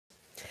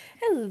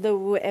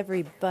Hello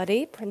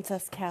everybody,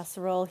 Princess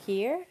Casserole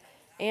here,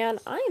 and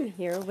I'm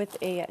here with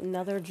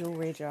another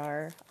jewelry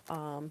jar.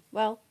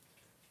 Well,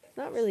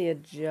 not really a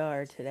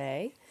jar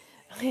today.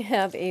 I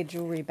have a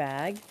jewelry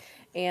bag,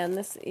 and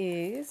this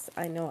is,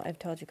 I know I've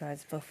told you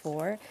guys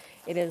before,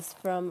 it is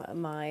from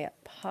my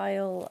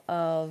pile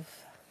of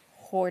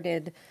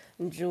hoarded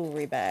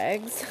jewelry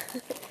bags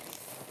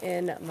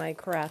in my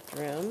craft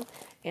room.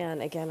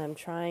 And again, I'm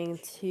trying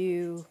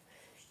to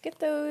get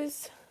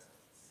those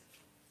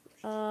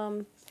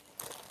kind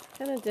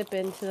of dip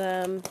into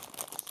them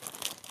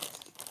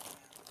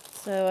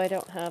so I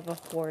don't have a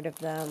hoard of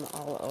them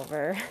all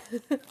over.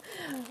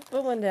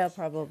 But one day I'll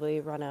probably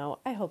run out.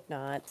 I hope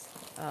not.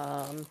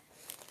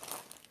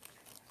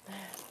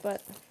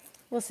 But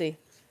we'll see.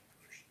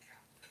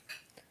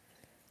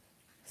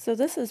 So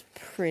this is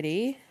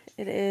pretty.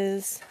 It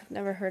is, I've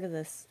never heard of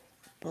this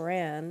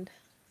brand.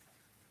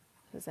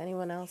 Has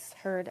anyone else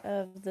heard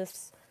of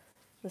this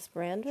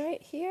brand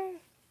right here?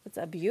 It's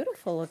a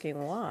beautiful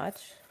looking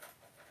watch.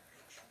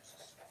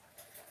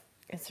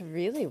 It's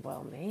really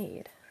well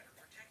made.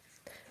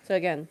 So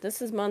again,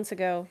 this is months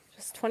ago,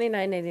 just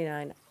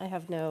 $29.99. I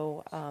have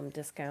no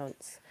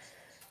discounts,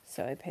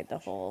 so I paid the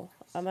whole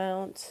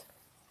amount.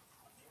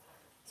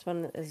 This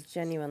one is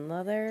genuine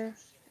leather.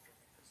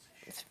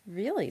 It's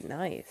really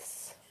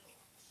nice.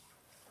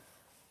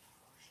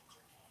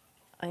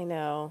 I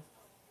know.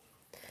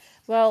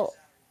 Well,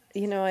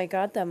 you know, I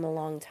got them a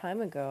long time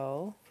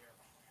ago.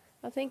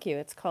 Oh, thank you.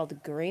 It's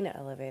called Green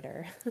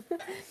Elevator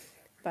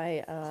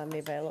by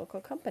made by a local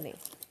company.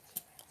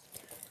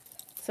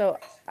 So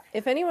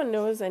if anyone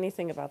knows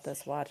anything about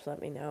this watch,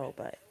 let me know.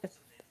 But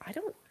I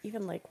don't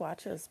even like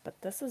watches, but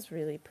this is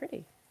really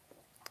pretty.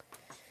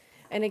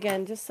 And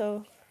again, just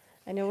so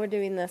I know we're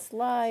doing this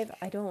live,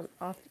 I don't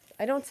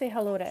say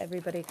hello to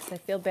everybody because I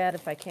feel bad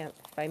if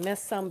I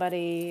miss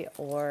somebody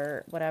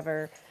or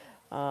whatever.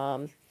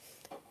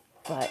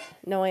 But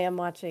no, I am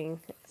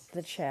watching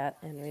the chat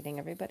and reading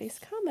everybody's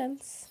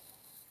comments.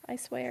 I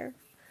swear.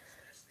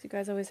 You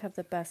guys always have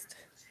the best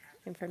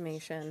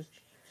information.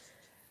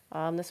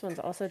 This one's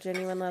also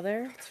genuine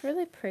leather. It's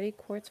really pretty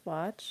quartz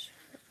watch.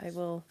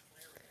 And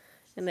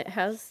it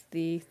has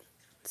the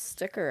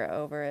sticker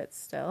over it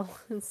still.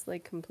 It's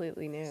like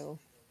completely new.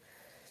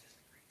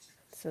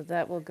 So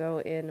that will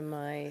go in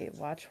my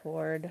watch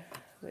hoard,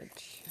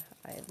 which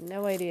I have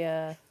no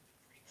idea.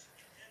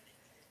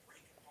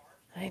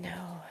 I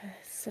know.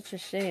 It's such a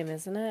shame,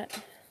 isn't it?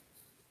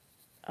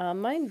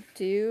 Mine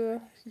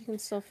do. You can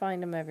still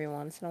find them every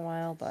once in a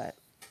while, but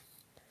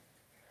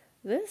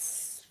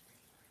this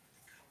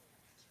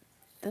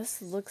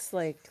looks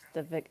like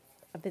a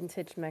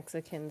vintage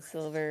Mexican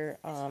silver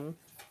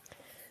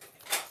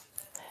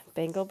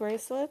bangle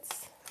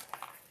bracelets.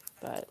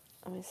 But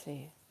let me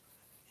see.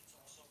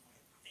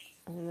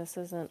 I mean, this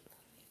isn't...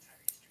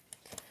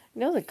 I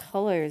know the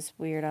color is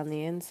weird on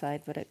the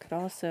inside, but it could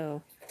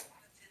also...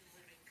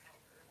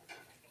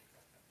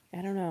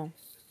 I don't know.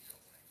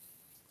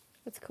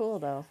 It's cool,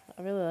 though.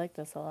 I really like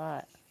this a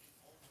lot.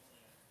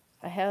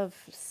 I have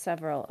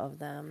several of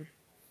them,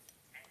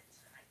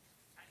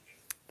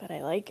 but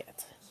I like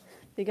it.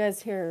 If you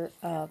guys hear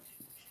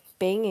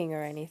banging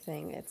or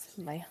anything, it's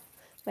my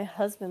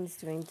husband's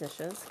doing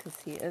dishes because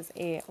he is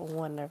a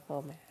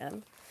wonderful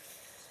man.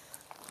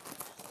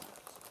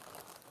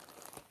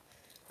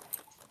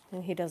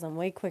 And he does them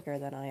way quicker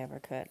than I ever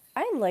could.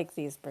 I like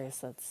these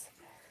bracelets.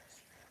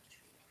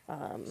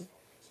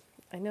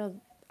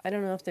 I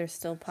don't know if they're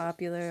still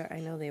popular. I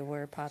know they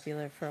were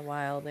popular for a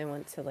while. They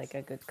went to like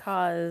a good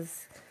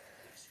cause.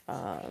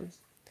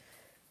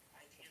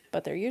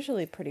 But they're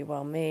usually pretty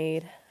well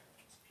made.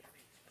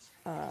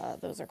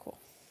 Those are cool.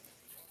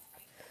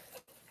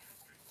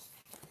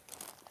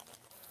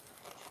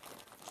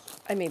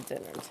 I made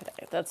dinner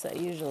today. That's it.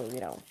 Usually we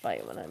don't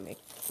fight when I make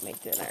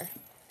dinner.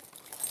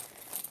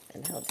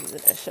 And he'll do the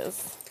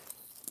dishes.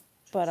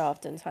 But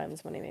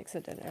oftentimes when he makes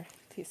a dinner,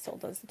 he still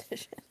does the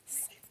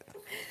dishes.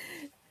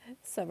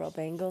 Several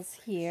bangles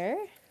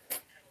here.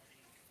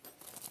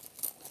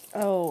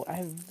 Oh,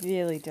 I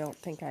really don't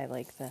think I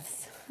like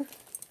this.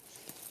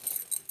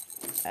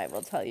 I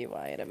will tell you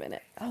why in a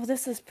minute. Oh,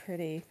 this is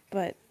pretty,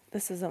 but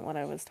this isn't what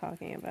I was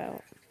talking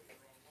about.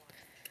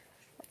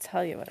 I'll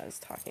tell you what I was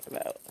talking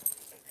about.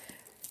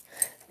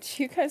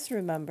 Do you guys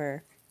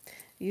remember?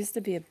 It used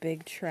to be a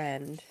big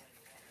trend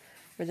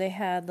where they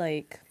had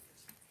like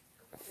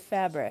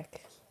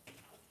fabric.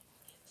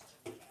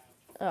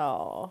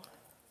 Oh.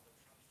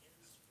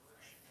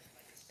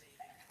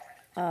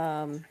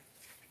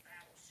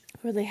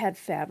 Where they had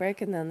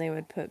fabric and then they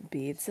would put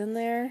beads in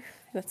there.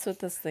 That's what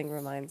this thing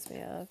reminds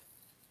me of.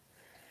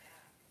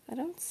 I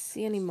don't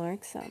see any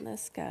marks on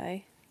this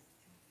guy.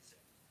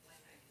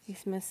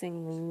 He's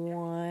missing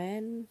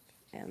one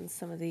and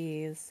some of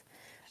these.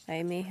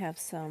 I may have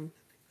some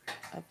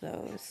of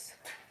those.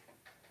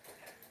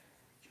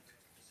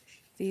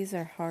 These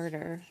are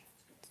harder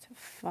to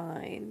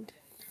find.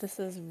 This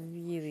is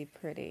really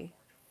pretty.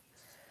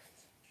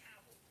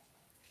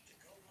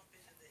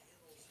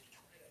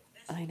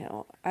 I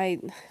know.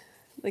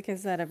 Like I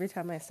said, every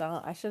time I saw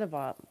it, I should have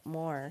bought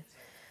more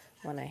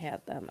when I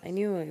had them. I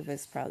knew it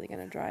was probably going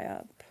to dry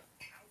up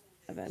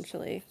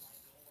eventually.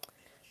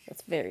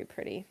 It's very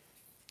pretty.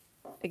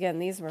 Again,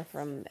 these were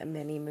from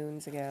many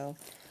moons ago.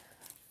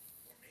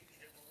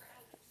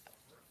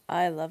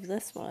 I love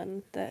this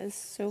one. That is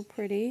so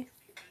pretty.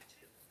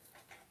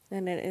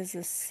 And it is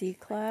a C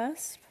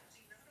clasp.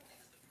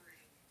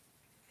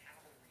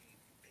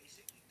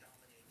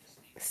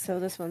 So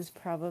this one's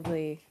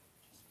probably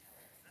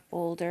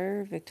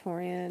older,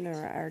 Victorian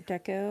or Art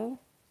Deco.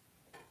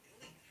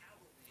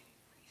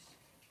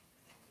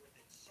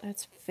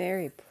 That's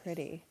very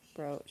pretty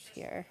brooch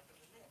here.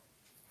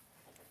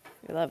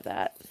 I love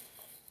that.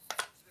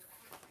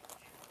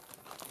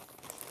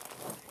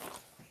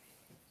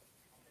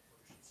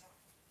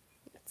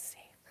 Let's see.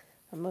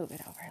 I'll move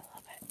it over a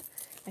little bit.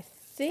 I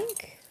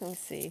think, let's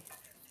see.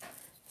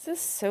 This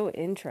is so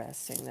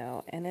interesting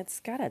though, and it's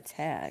got a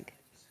tag.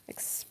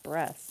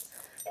 Express.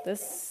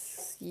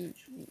 This,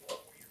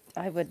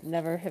 I would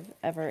never have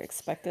ever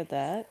expected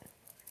that.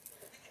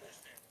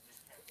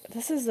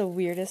 This is the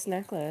weirdest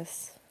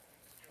necklace.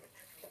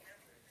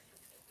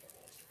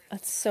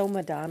 It's so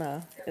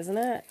Madonna, isn't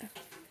it?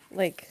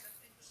 Like,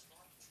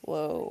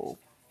 whoa.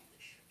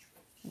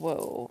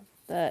 Whoa.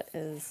 That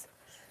is...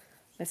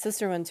 My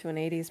sister went to an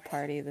 80s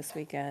party this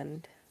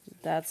weekend.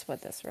 That's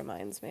what this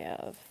reminds me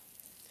of.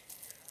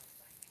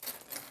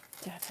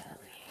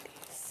 Definitely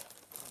 80s.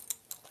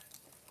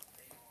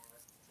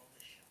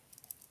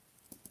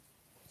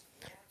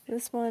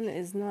 This one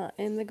is not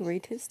in the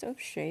greatest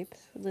of shape.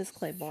 Liz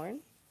Claiborne.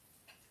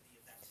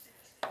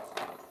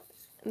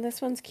 And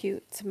this one's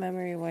cute. It's a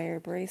memory wire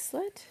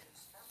bracelet.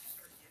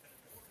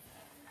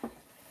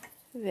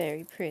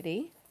 Very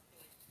pretty.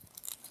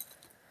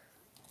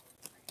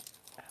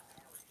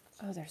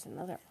 Oh, there's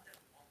another one.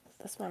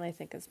 This one I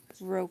think is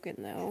broken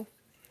though.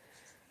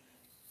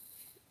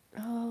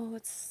 Oh,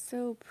 it's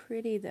so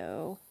pretty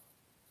though.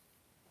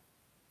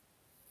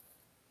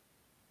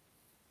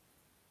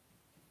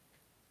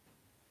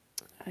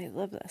 I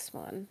love this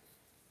one.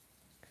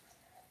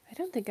 I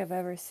don't think I've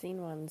ever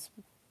seen ones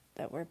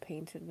that were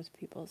painted with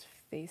people's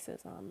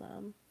faces on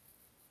them.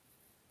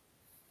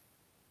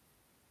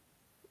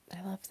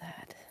 I love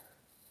that.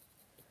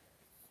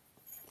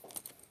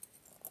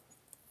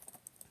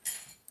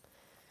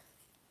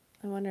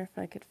 I wonder if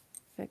I could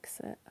fix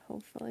it,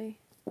 hopefully.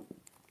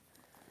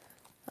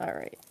 All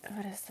right,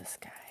 what is this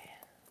guy?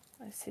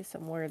 I see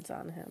some words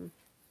on him.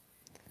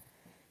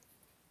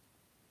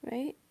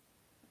 Right?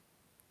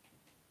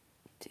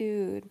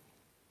 Dude.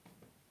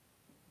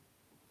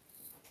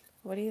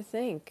 What do you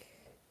think?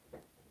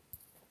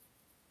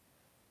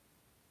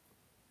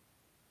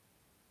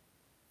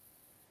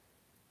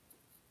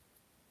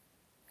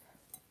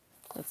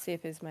 Let's see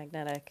if he's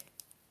magnetic.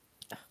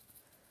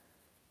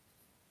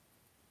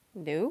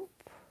 Nope.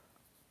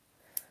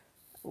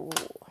 Ooh.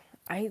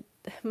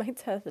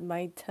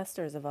 My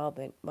testers have all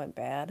went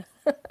bad.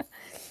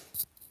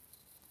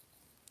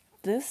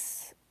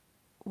 This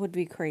would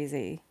be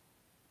crazy.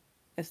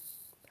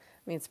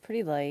 It's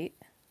pretty light.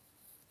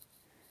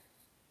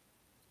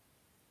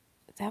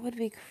 That would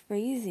be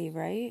crazy,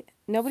 right?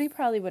 Nobody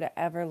probably would have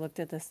ever looked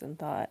at this and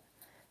thought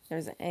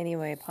there's any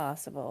way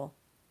possible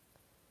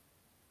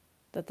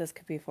that this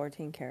could be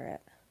 14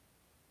 karat.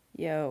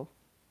 Yo.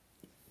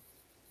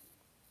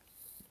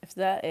 If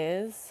that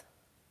is,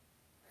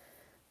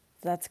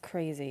 that's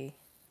crazy.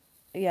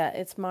 Yeah,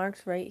 it's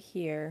marked right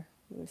here.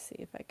 Let me see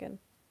if I can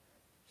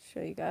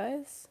show you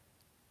guys.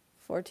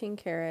 14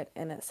 karat,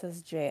 and it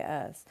says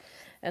JS.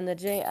 And the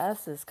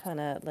JS is kind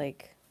of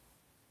like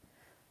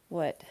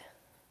what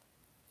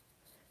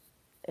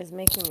is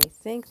making me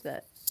think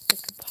that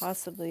it could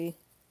possibly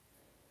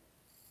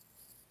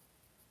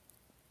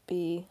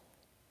be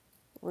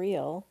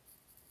real.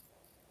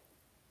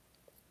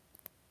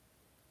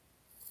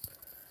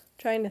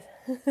 Trying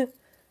to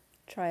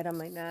try it on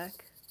my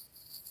neck.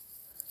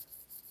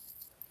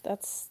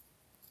 That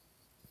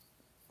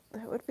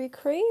would be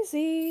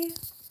crazy.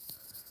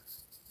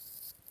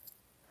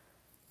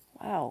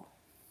 Wow.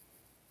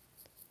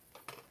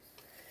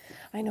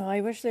 I know,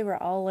 I wish they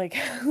were all like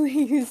how they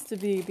used to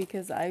be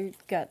because I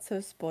got so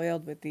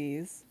spoiled with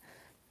these.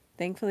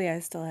 Thankfully, I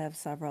still have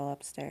several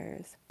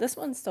upstairs. This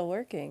one's still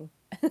working.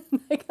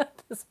 I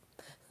got this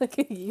like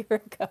a year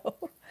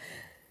ago.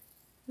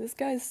 This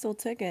guy's still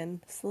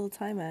ticking. This little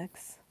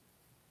Timex.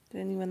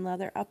 Didn't even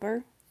leather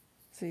upper.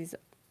 So he's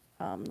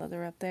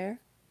leather up there.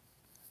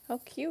 How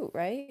cute,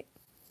 right?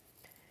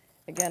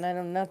 Again, I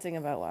know nothing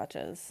about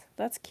watches.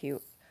 That's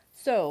cute.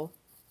 So,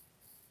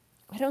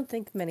 I don't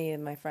think many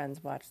of my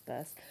friends watch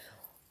this.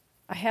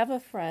 I have a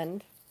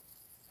friend,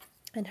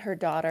 and her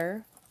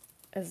daughter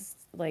is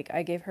like,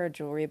 I gave her a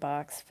jewelry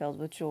box filled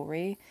with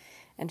jewelry,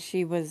 and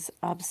she was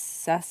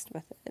obsessed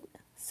with it.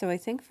 So I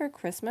think for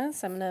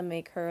Christmas, I'm going to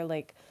make her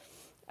like,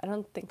 I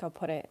don't think I'll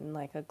put it in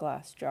like a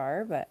glass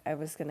jar, but I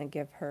was going to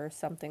give her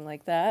something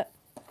like that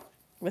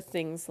with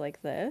things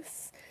like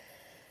this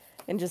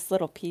and just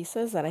little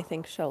pieces that I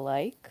think she'll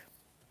like.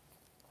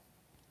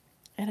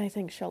 And I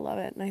think she'll love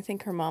it. And I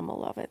think her mom will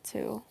love it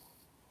too.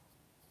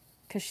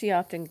 because she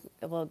often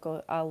will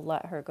go, I'll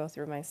let her go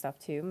through my stuff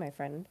too, my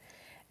friend,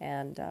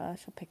 and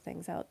she'll pick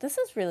things out. This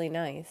is really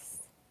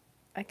nice.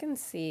 I can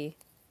see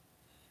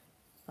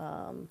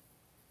some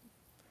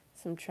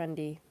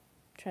trendy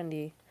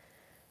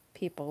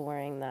people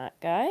wearing that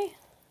guy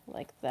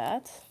like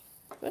that.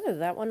 What is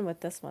that one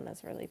with this one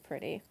is really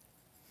pretty.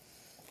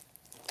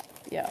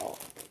 Yo,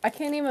 I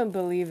can't even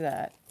believe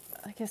that.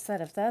 Like I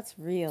said, if that's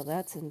real,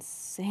 that's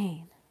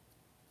insane.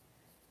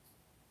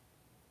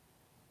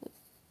 What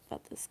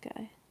about this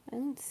guy? I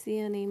didn't see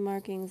any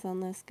markings on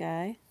this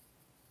guy.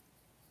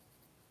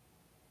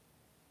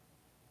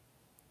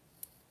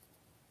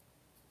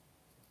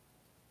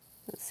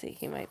 Let's see,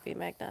 he might be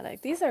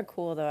magnetic. These are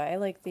cool though. I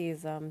like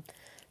these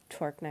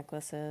torque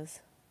necklaces.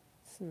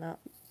 It's not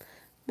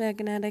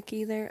magnetic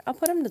either. I'll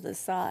put them to the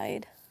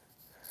side.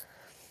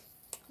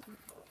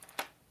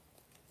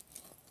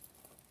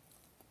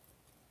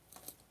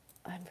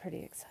 I'm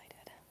pretty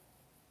excited.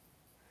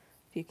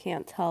 If you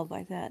can't tell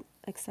by that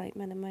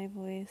excitement in my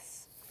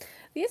voice.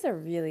 These are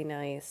really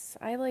nice.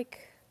 I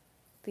like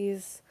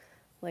these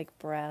like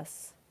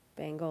brass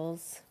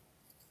bangles.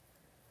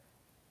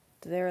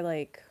 They're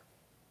like,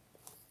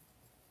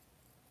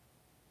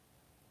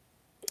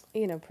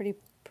 you know, pretty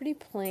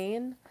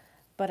plain,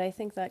 but I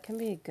think that can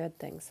be a good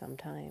thing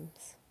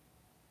sometimes.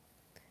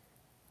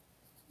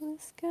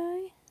 This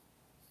guy,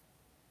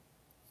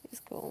 he's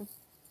cool.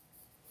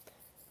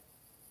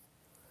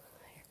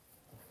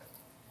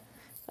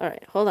 All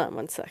right, hold on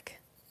one sec.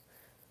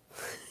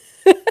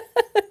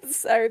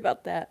 Sorry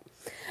about that.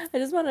 I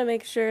just want to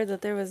make sure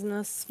that there was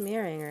no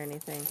smearing or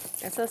anything.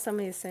 I saw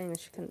somebody saying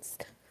she couldn't.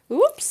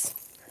 Oops!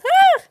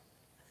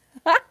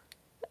 Ah!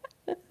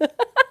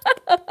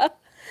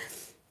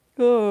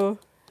 Oh.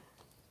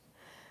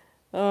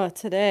 Oh,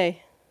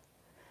 today.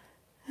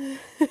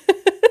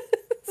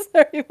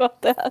 Sorry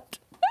about that.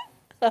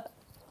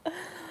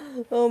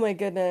 Oh my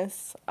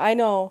goodness. I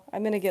know.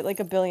 I'm going to get like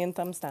a billion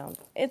thumbs down.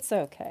 It's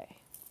okay.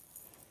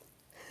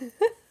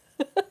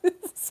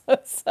 So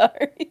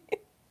sorry.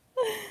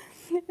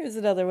 Here's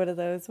another one of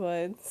those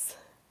ones.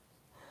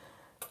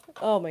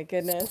 Oh my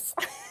goodness.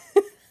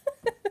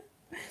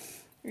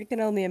 You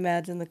can only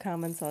imagine the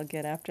comments I'll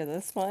get after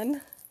this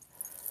one.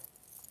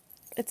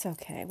 It's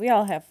okay. We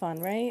all have fun,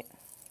 right?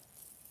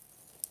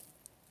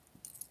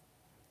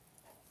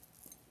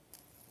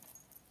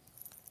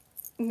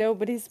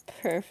 Nobody's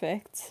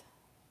perfect.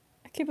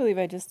 I can't believe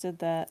I just did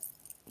that.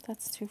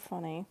 That's too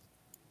funny.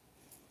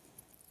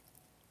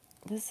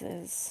 This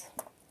is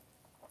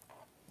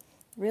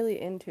really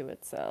into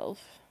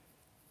itself.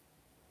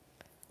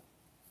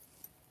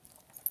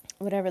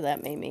 Whatever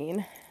that may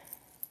mean.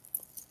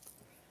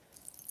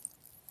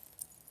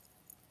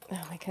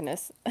 Oh my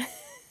goodness.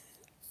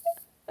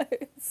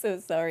 So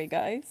sorry,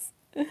 guys.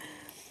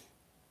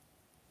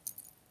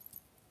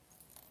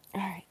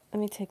 Alright, let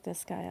me take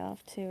this guy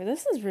off too.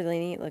 This is really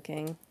neat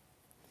looking.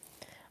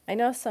 I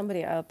know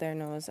somebody out there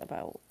knows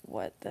about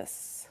what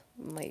this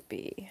might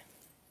be.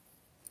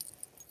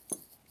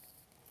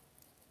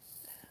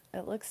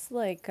 It looks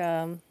like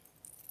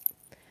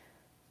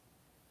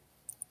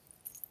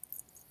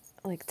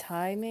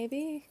tie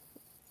maybe?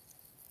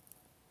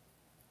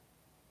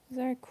 These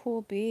are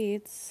cool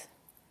beads.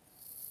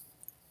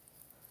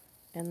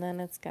 And then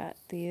it's got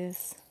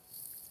these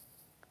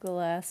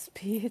glass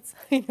beads.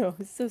 I know,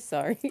 I'm so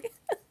sorry.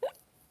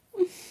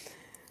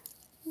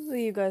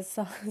 You guys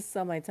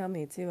saw my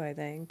tummy too, I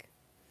think.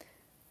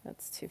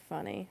 That's too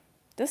funny.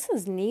 This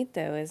is neat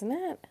though, isn't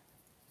it?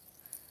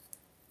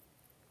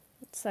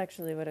 It's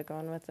actually would have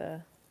gone with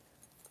the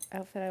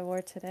outfit I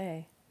wore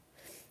today.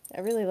 I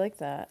really like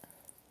that.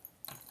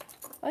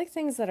 I like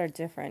things that are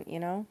different, you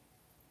know?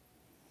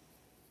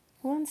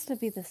 Who wants to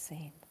be the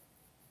same?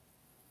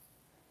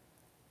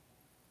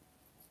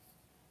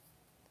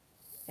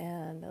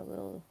 And a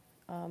little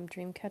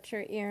dream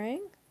catcher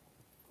earring.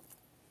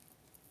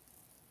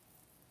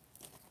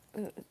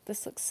 Ooh,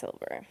 this looks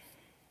silver.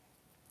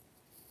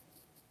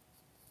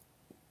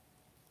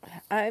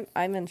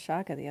 I'm in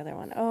shock at the other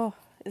one. Oh,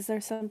 is there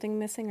something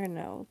missing or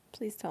no?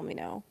 Please tell me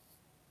no.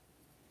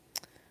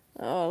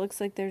 Oh, it looks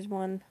like there's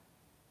one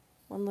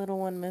little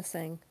one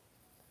missing.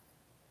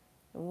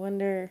 I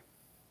wonder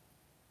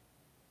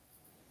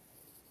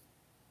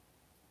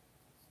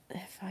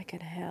if I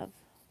could have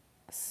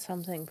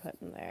something put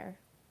in there.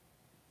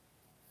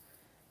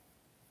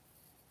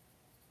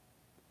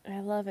 I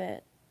love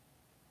it.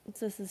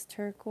 This is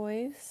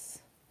turquoise,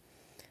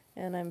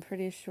 and I'm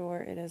pretty sure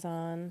it is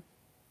on.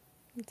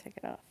 Let me take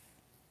it off.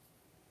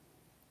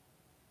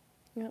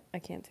 Nope, I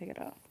can't take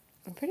it off.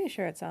 I'm pretty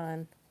sure it's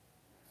on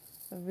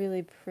a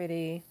really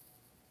pretty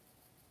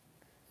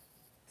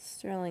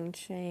sterling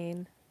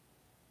chain.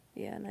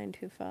 Yeah,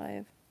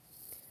 925.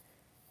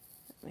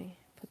 Let me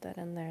put that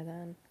in there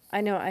then.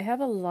 I know I have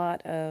a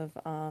lot of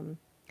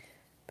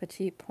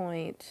petite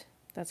point.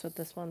 That's what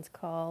this one's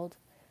called.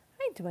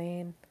 Hi,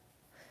 Dwayne.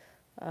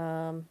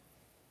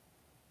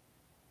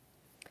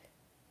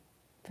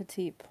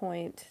 Petite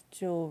point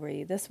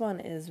jewelry. This one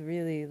is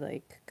really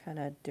like kind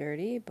of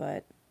dirty,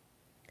 but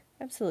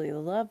I absolutely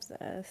love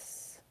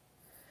this.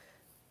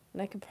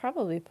 And I could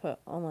probably put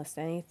almost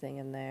anything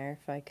in there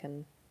if I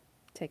can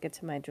take it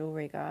to my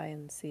jewelry guy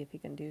and see if he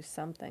can do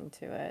something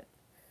to it.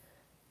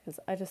 Because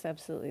I just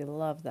absolutely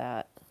love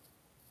that.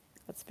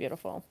 That's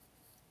beautiful.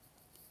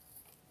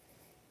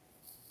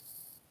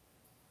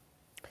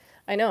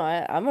 I know,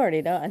 I'm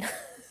already done.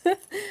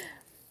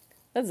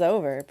 That's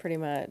over, pretty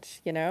much,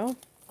 you know?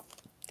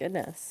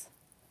 Goodness.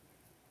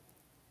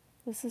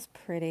 This is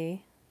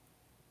pretty.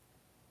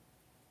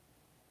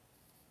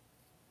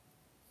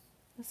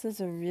 This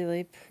is a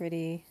really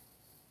pretty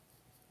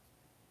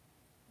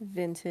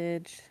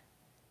vintage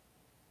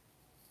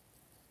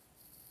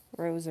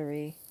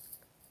rosary.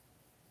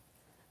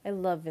 I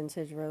love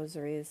vintage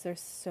rosaries. They're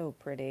so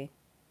pretty.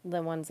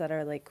 The ones that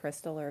are like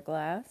crystal or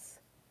glass.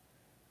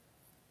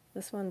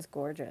 This one's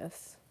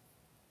gorgeous.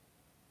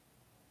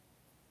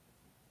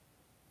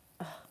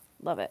 Oh,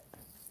 love it.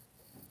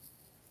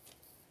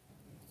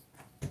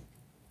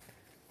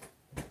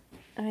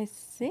 I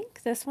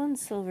think this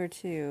one's silver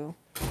too.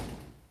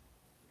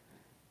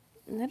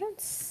 And I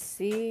don't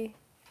see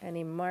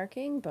any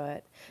marking,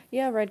 but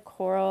yeah, red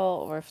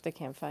coral, or if they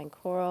can't find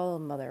coral,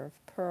 mother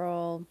of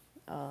pearl,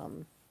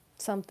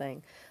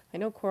 something. I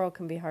know coral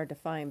can be hard to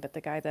find, but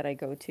the guy that I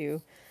go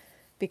to,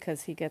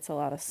 because he gets a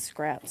lot of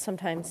scrap,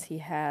 sometimes he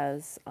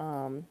has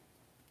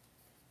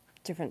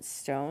different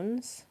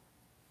stones.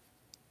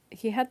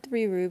 He had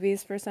 3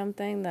 rubies for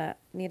something that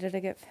needed to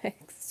get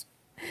fixed,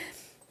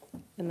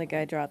 and the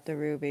guy dropped the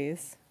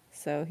rubies.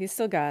 So he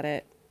still got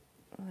it.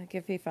 Like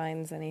if he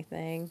finds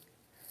anything.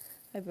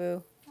 Hi,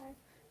 Boo. Hi.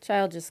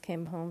 Child just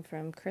came home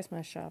from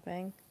Christmas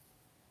shopping.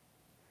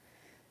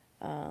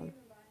 Um,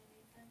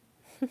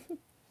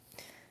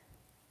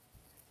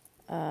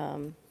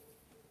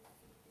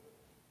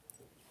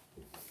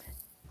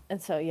 and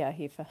so yeah,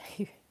 he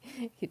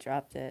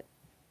dropped it,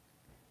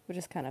 which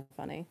is kind of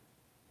funny.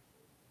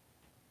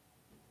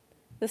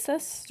 This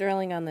says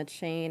sterling on the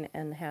chain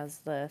and has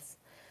this.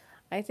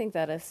 I think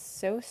that is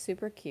so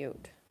super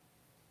cute.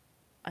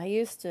 I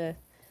used to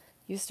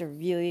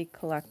really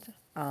collect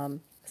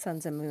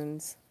suns and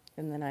moons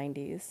in the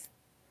 90s.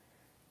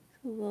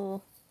 A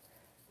little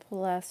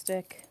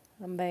plastic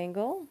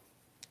bangle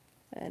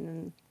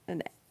and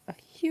a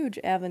huge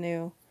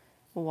Avenue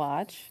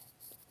watch.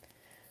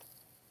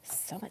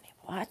 So many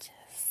watches.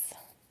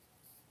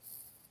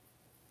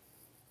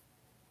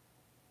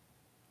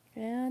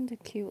 And a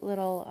cute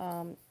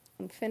little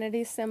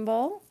infinity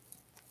symbol.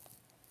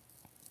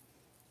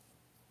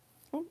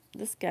 Oh,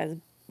 this guy's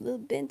a little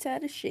bent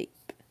out of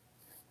shape.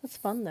 That's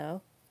fun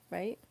though,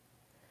 right?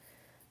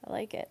 I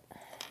like it.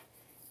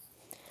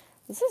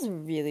 This is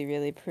really,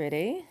 really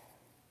pretty.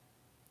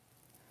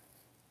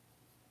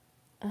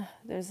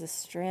 There's a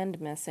strand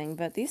missing,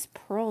 but these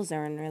pearls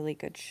are in really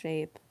good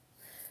shape.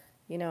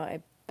 You know,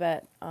 I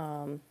bet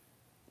the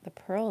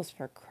pearls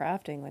for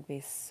crafting would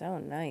be so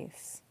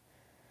nice.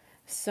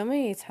 So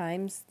many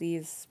times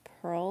these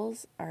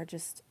pearls are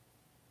just,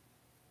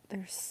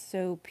 they're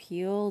so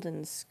peeled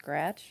and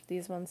scratched.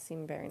 These ones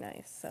seem very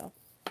nice, so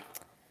I'll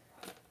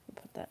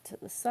put that to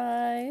the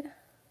side.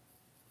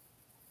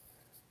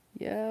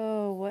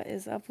 Yo, what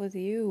is up with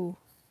you?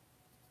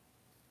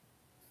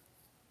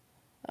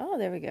 Oh,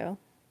 there we go.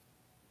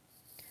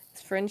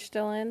 Is Fringe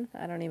still in?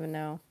 I don't even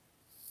know.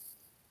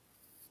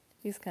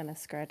 He's kind of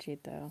scratchy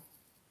though.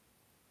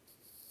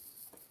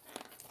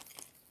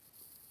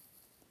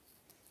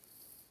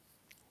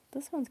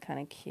 This one's kind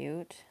of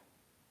cute.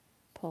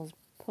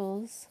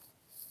 Pulls.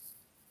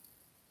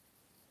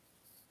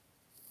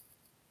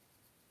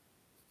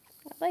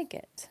 I like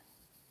it.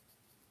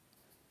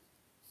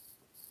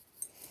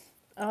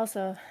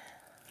 Also,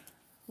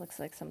 looks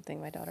like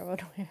something my daughter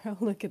would wear. Oh,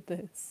 look at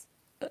this.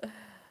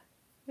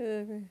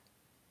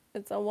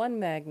 It's a 1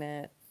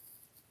 magnet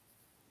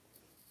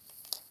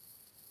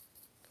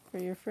for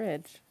your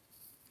fridge.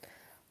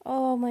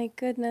 Oh my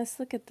goodness,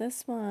 look at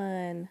this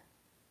one.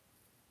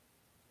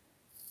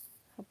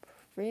 How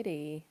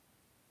pretty.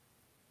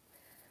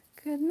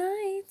 Good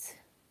night.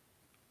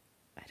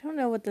 I don't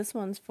know what this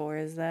one's for.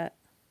 Is that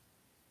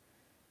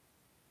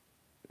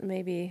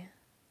maybe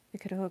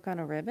it could hook on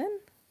a ribbon?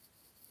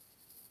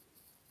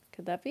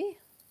 Could that be?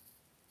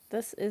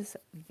 This is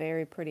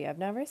very pretty. I've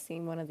never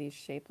seen one of these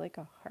shaped like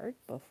a heart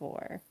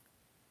before.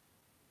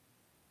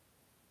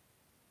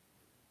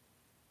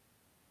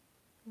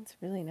 It's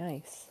really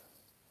nice.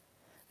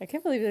 I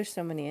can't believe there's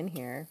so many in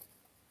here.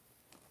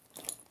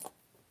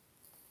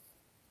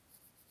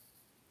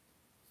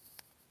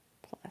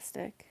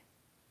 Plastic.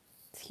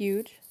 It's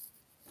huge.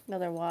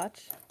 Another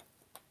watch.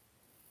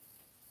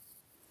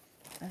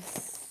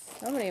 There's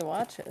so many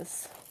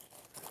watches.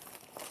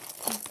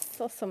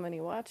 Still so many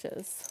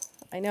watches.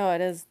 I know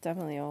it is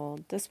definitely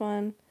old. This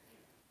one,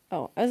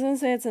 oh, I was going to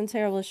say it's in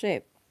terrible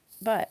shape,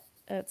 but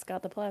it's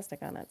got the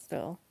plastic on it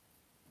still.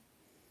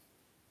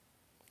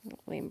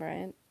 Lane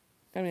Bryant.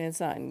 I mean, it's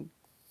not in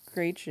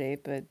great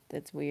shape, but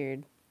it's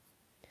weird.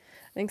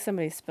 I think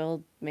somebody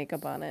spilled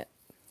makeup on it.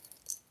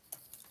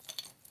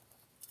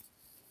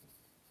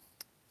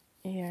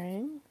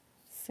 Earring.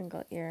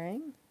 Single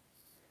earring.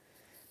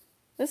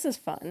 This is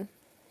fun.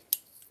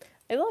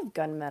 I love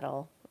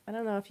gunmetal. I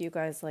don't know if you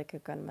guys like a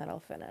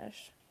gunmetal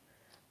finish.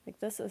 Like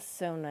this is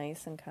so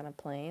nice and kind of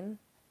plain,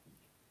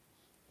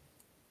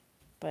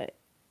 but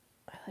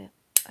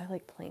I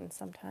like plain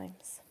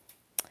sometimes.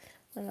 I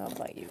don't know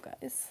about you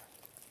guys.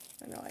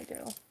 I know I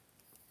do.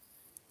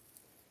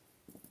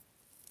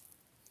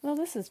 Well,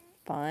 this is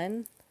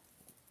fun.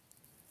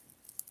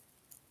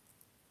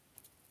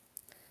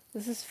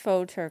 This is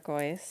faux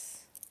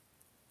turquoise,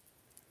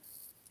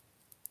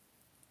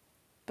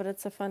 but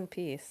it's a fun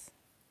piece.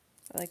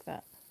 I like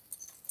that.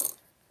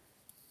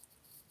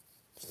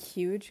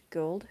 Huge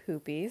gold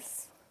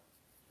hoopies.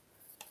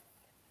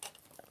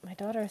 My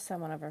daughter said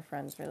one of her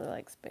friends really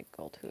likes big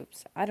gold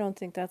hoops. I don't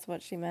think that's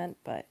what she meant,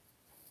 but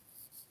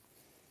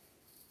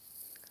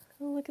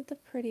oh, look at the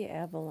pretty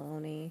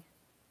abalone.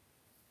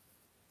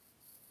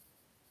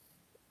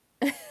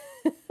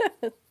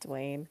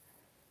 Dwayne.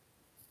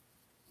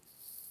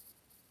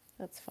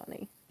 That's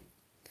funny.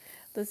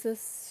 This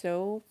is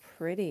so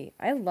pretty.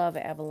 I love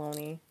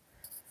abalone.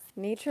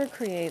 Nature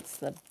creates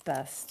the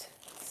best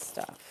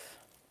stuff.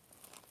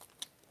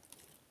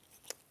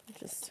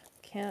 Just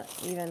can't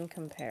even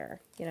compare,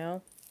 you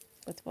know,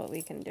 with what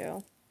we can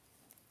do.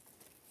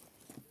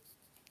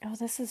 Oh,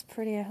 this is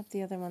pretty. I hope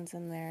the other one's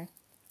in there.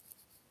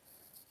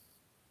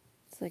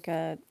 It's like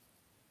a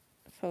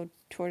faux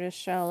tortoise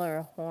shell or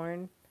a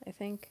horn, I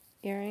think,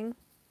 earring.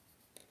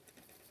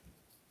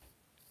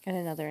 And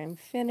another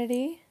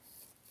infinity.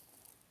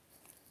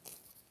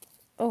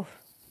 Oh,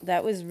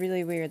 that was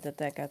really weird that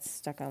that got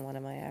stuck on one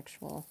of my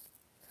actual...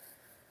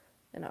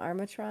 An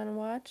Armatron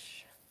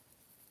watch.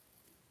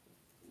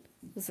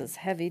 This is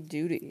heavy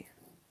duty.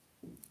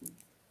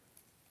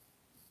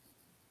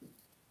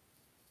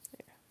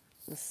 Here,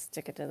 just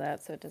stick it to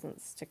that so it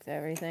doesn't stick to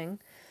everything.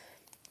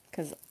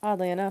 Because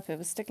oddly enough, it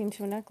was sticking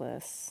to a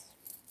necklace.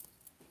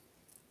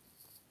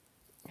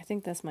 I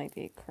think this might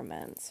be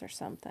crements or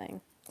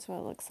something. That's what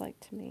it looks like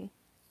to me.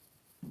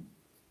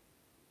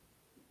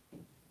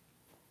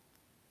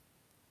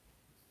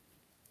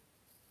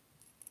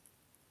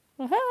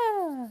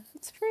 Aha!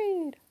 It's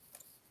freed!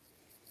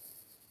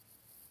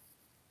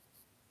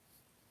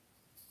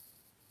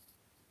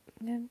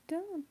 I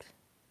don't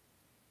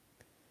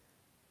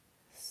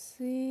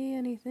see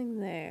anything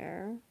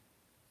there.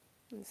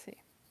 Let's see.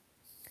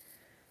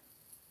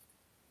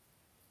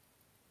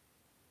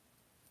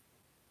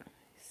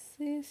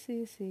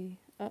 See.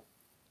 Oh,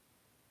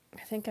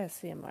 I think I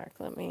see a mark.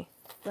 Let me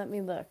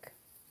look.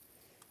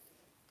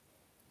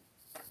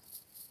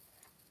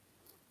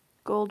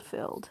 Gold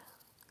filled.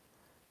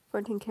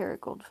 14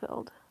 karat gold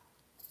filled.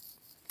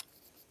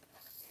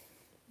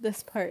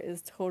 This part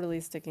is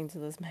totally sticking to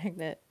this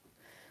magnet.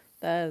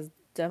 That is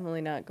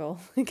definitely not gold.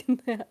 Look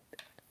at that.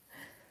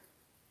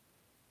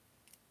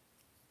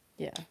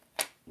 Yeah.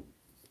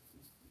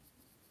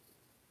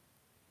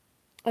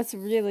 It's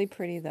really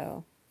pretty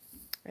though.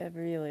 I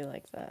really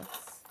like this.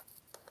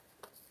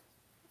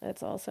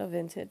 It's also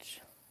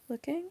vintage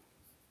looking.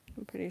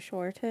 I'm pretty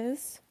sure it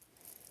is.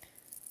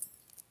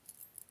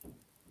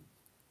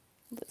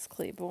 Liz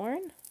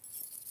Claiborne.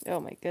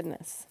 Oh my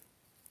goodness.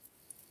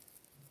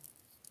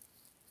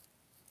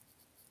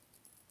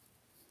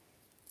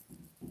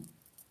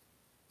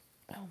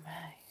 Oh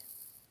my.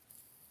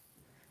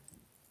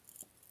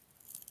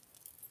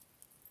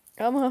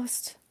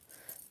 Almost.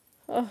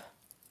 Oh.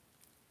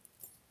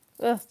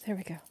 Oh, there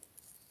we go.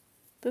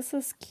 This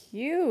is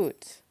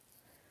cute.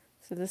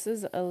 So this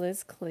is a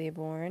Liz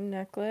Claiborne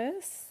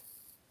necklace.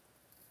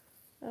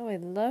 Oh, I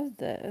love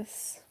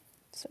this.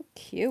 So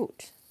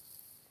cute.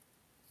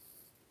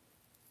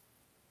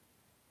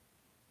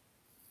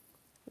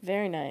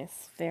 Very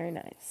nice. Very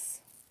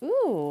nice.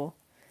 Ooh.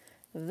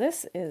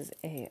 This is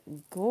a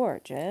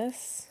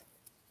gorgeous.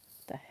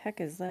 The heck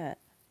is that?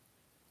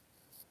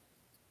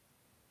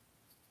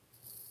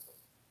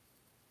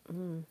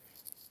 I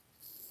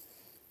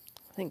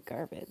think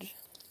garbage.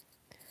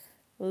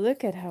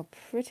 Look at how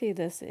pretty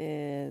this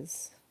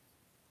is.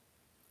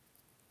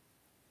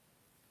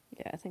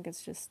 Yeah, I think it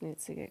just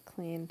needs to get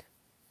cleaned.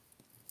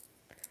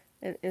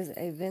 It is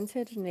a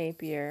vintage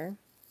Napier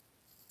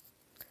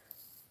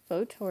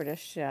faux tortoise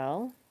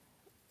shell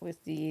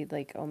with the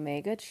like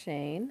omega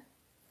chain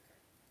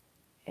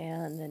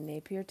and the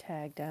Napier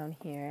tag down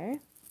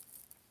here.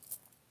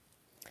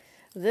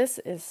 This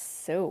is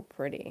so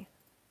pretty.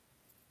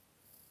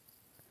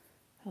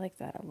 I like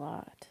that a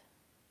lot.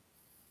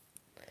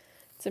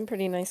 It's in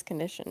pretty nice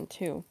condition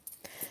too.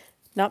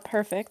 Not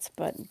perfect,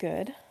 but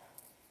good.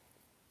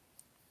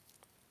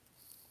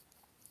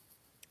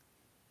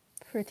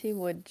 Pretty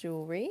wood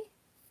jewelry.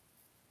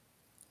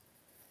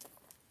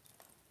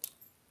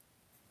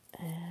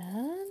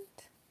 And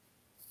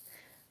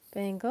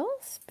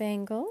bangles,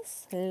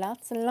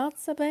 lots and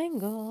lots of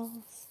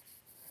bangles.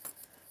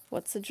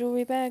 What's a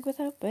jewelry bag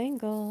without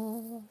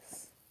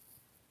bangles?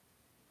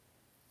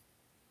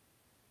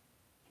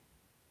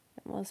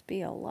 That must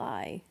be a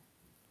lie.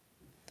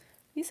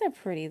 These are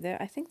pretty.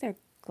 I think they're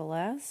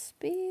glass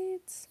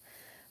beads.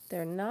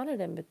 They're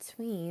knotted in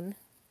between.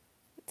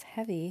 It's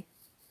heavy.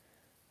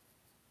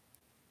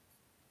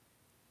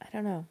 I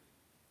don't know.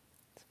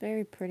 It's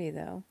Very pretty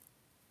though.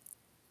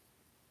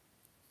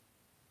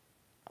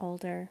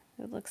 Older,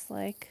 it looks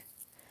like.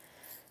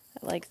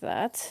 I like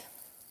that.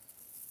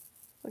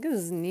 Look at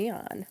this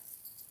neon.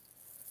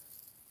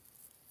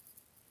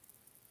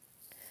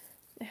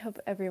 I hope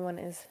everyone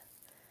is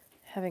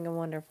having a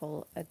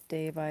wonderful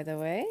day, by the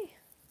way.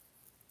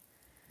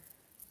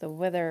 The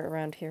weather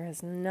around here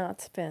has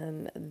not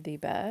been the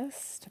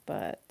best,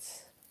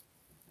 but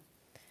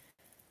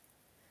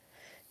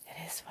it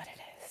is what it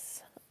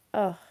is.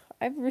 Oh,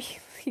 I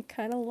really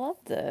kind of love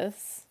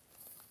this.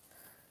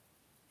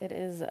 It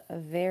is a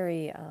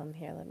very,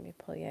 here, let me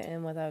pull you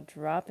in without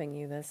dropping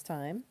you this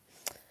time.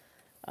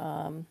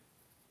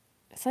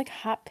 It's like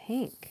hot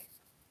pink.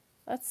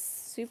 That's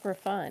super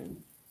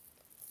fun.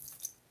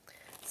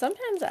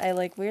 Sometimes I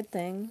like weird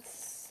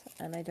things,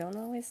 and I don't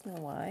always know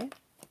why.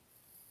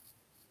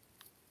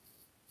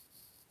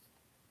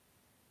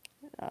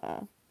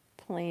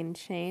 Plain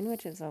chain,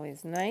 which is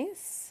always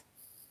nice.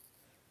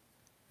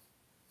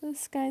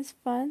 This guy's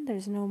fun.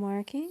 There's no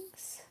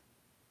markings.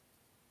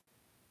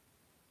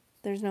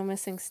 There's no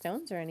missing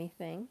stones or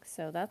anything,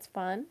 so that's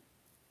fun.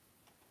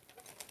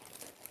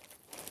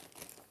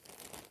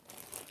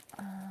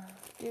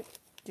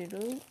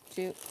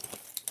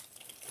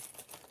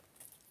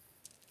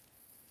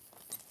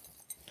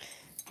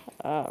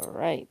 All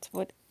right,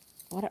 what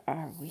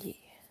are we?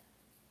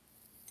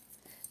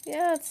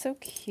 Yeah, it's so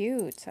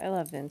cute. I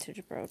love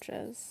vintage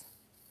brooches.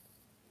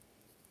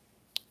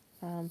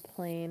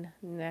 Plain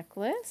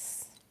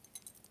necklace.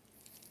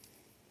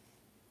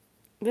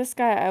 This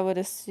guy, I would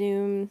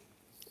assume,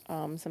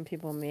 some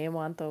people may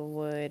want the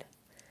wood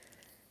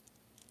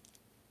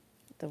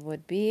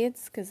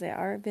beads, because they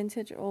are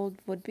vintage old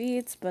wood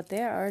beads, but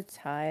they are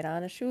tied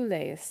on a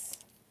shoelace.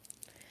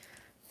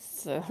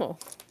 So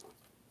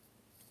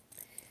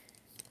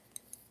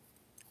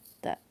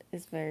that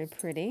is very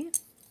pretty.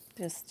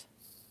 Just,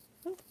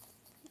 oh,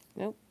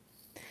 nope.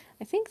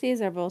 I think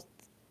these are both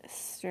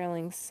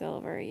sterling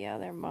silver. Yeah,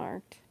 they're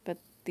marked, but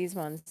these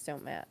ones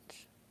don't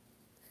match.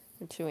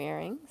 They're 2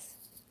 earrings.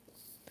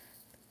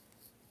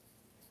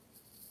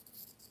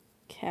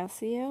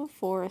 Casio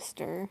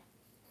Forester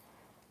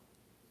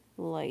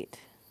Light.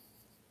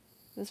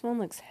 This one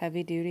looks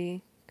heavy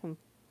duty,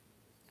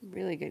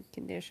 really good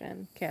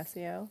condition.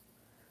 Casio.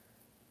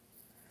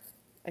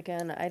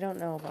 Again, I don't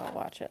know about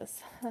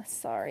watches.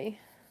 Sorry,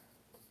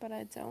 but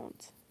I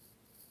don't.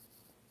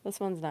 This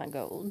one's not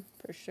gold,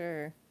 for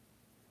sure.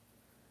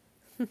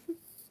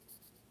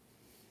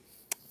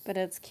 But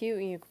it's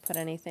cute. You can put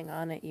anything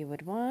on it you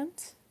would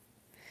want.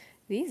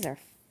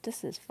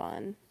 This is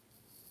fun.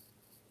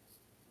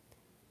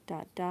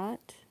 Dot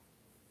dot.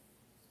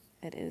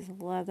 It is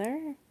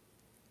leather.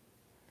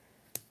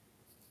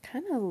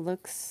 Kind of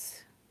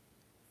looks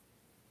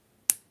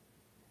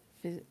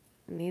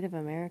Native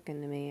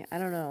American to me. I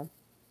don't know.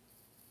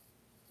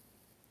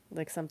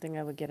 Like something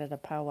I would get at a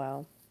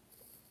powwow.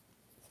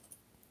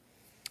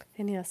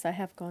 And yes, I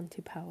have gone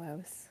to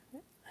powwows.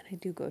 And I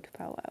do go to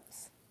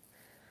powwows.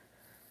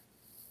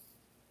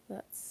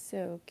 That's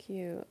so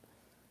cute.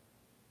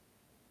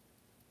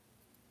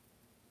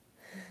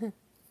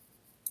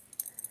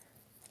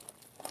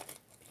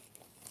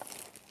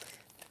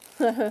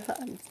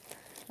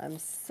 I'm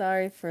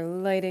sorry for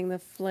lighting the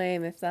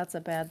flame if that's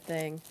a bad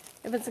thing.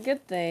 If it's a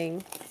good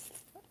thing,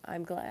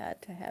 I'm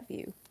glad to have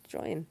you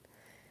join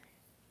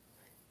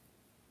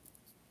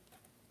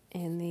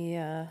in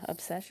the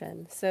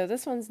obsession. So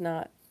this one's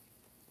not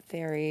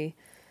very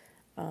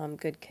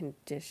good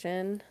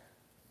condition.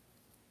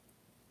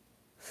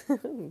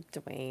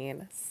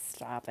 Dwayne,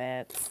 stop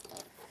it.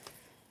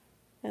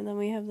 And then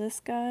we have this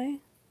guy.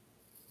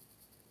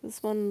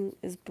 This one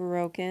is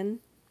broken,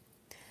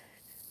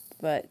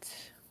 but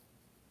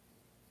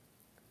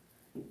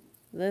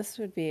this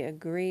would be a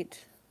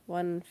great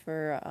one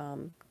for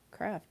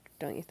craft,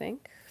 don't you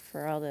think?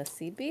 For all the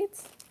seed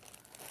beads.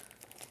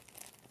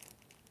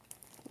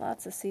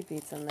 Lots of seed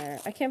beads in there.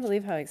 I can't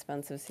believe how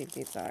expensive seed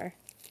beads are.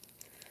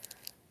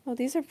 Oh,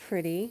 these are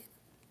pretty.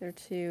 They're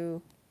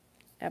 2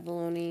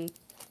 abalone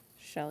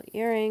shell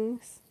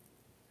earrings.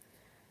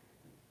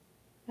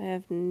 I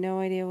have no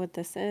idea what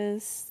this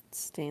is.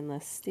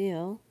 Stainless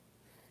steel.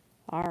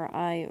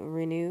 RI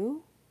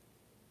Renew.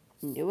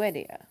 No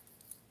idea.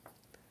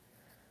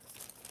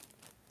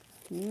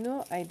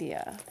 No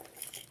idea.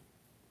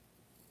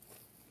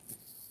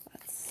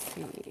 Let's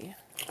see.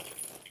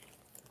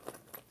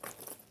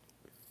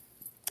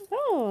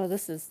 Oh,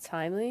 this is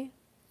timely.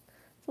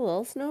 It's a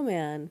little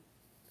snowman.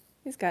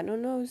 He's got no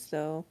nose,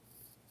 though.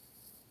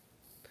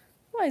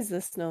 Why is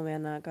this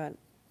snowman not got...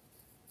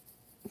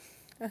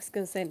 I was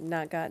going to say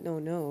not got no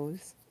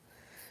nose.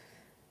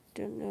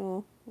 Don't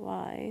know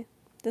why.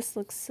 This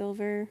looks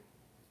silver.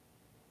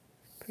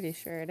 Pretty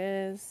sure it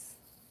is.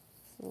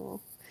 It's a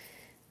little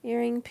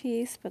earring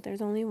piece, but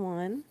there's only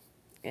one.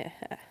 Yeah.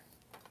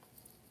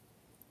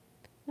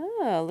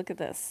 Oh, look at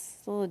this.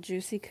 It's a little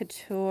juicy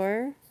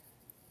couture.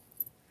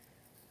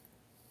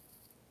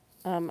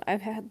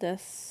 I've had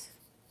this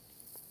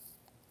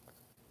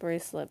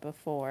bracelet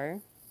before.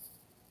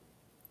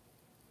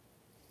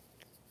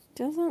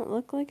 doesn't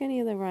look like any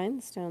of the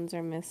rhinestones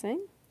are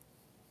missing.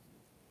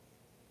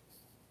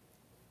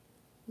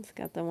 It's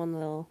got the one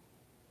little,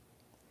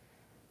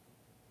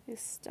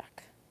 it's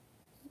stuck.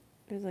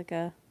 There's like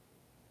a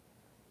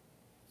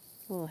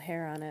little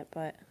hair on it,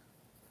 but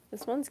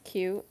this one's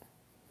cute.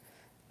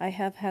 I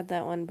have had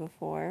that one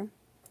before.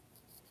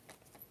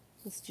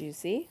 It's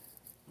juicy.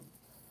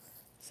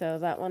 So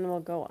that one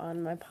will go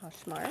on my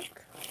Poshmark.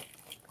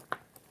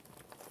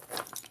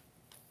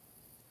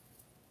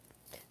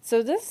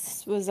 So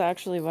this was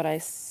actually what I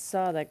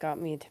saw that got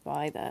me to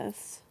buy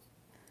this.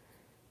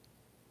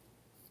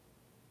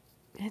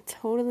 It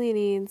totally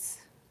needs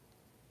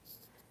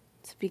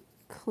to be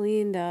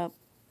cleaned up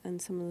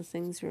and some of the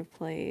things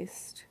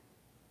replaced.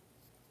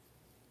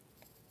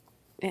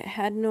 It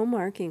had no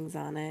markings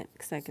on it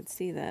because I could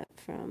see that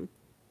from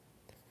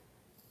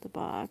the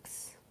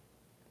box.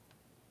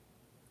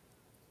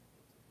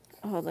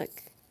 Oh,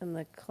 like, and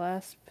the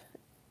clasp,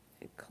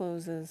 it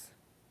closes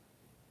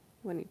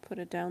when you put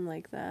it down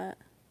like that.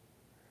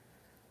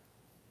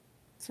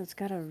 So it's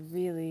got a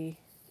really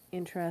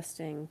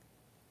interesting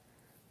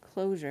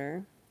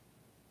closure.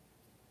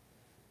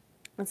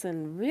 It's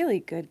in really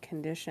good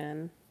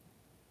condition.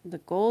 The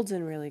gold's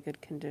in really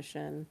good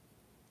condition.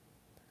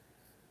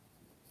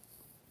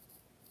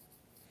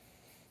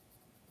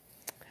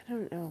 I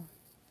don't know.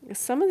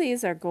 Some of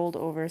these are gold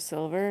over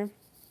silver.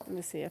 Let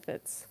me see if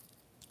it's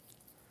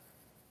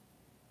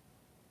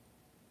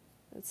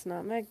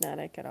not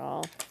magnetic at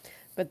all.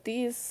 But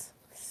these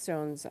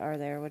stones are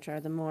there, which are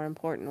the more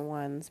important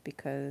ones,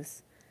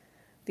 because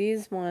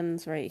these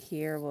ones right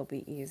here will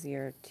be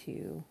easier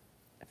to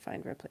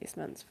find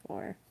replacements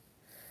for.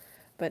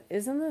 But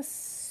isn't this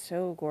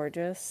so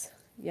gorgeous?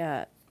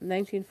 Yeah,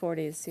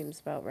 1940s seems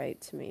about right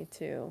to me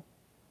too.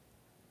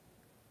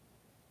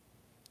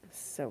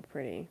 So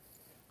pretty.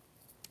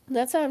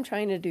 That's what I'm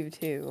trying to do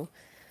too.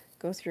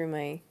 Go through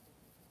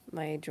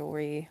my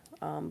jewelry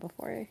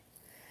before I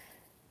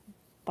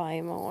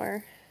buy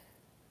more.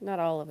 Not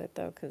all of it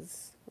though,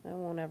 because I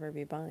won't ever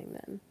be buying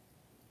then.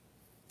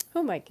 Who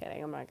am I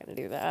kidding? I'm not going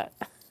to do that.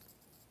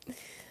 I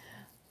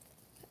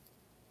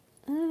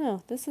don't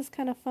know. This is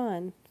kind of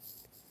fun.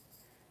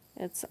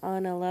 It's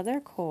on a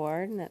leather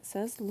cord and it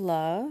says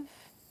love.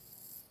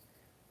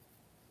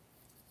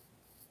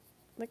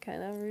 I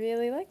kind of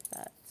really like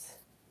that.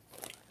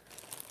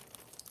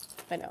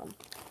 I know.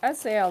 I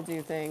say I'll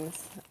do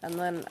things and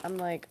then I'm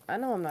like, I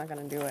know I'm not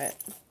going to do it.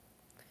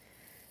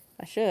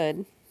 I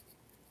should,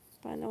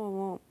 but I know I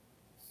won't.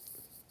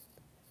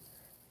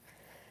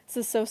 This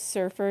is so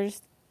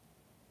surfers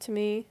to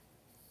me.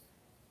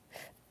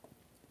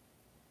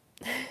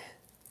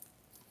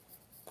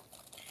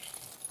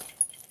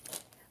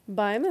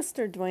 Bye,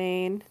 Mr.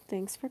 Dwayne.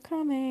 Thanks for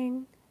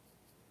coming.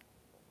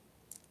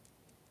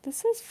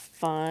 This is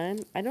fun.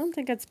 I don't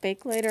think it's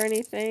Bakelite or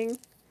anything.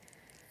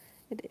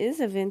 It is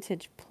a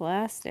vintage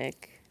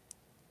plastic.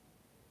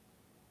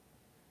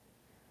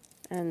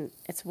 And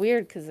it's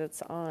weird because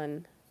it's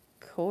on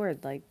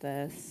cord like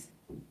this.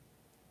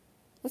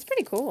 It's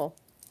pretty cool.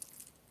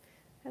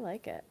 I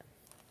like it.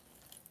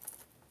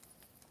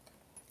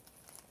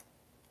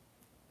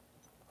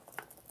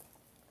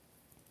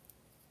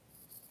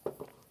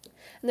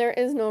 There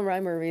is no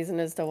rhyme or reason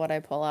as to what I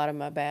pull out of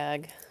my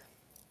bag.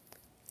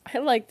 I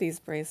like these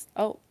bracelets.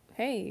 Oh,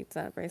 hey, it's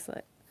not a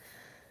bracelet.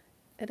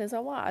 It is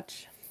a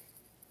watch.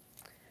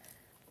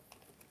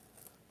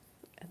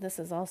 And this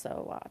is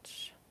also a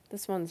watch.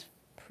 This one's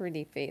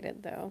pretty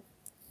faded though.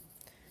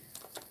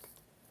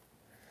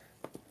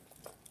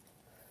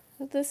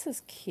 But this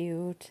is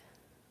cute.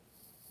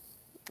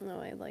 Oh,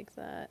 I like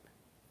that.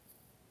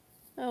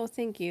 Oh,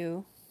 thank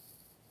you.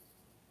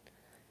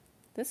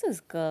 This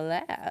is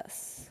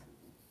glass.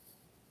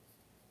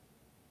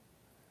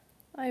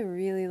 I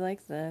really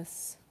like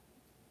this.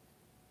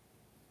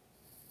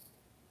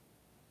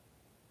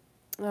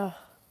 Oh,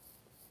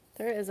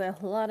 there is a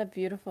lot of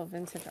beautiful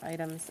vintage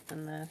items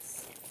in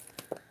this.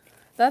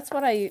 That's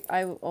what I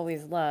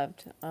always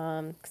loved,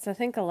 because I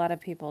think a lot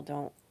of people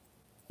don't,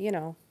 you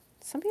know,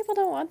 some people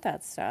don't want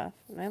that stuff,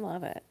 and I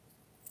love it.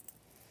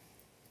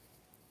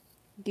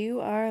 You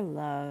are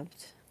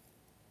loved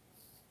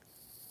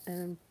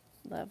and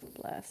love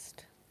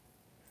blessed.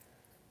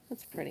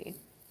 That's pretty.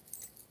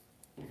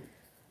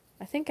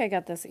 I think I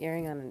got this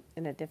earring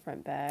in a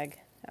different bag,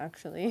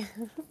 actually.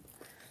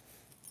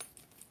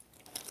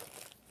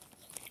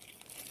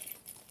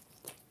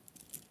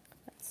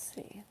 Let's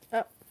see.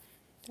 Oh,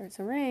 there's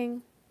a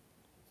ring.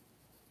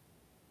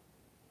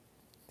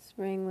 This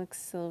ring looks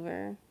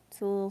silver.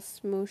 It's a little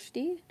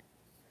smooshy.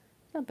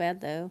 Not bad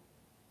though.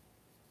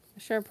 I'm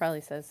sure it probably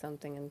says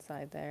something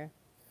inside there.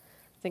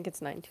 I think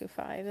it's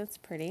 925. That's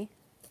pretty.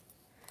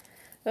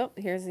 Oh,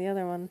 here's the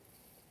other one.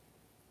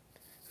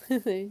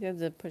 You have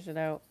to push it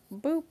out.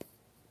 Boop.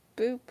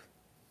 Boop.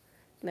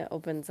 And it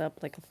opens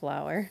up like a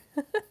flower.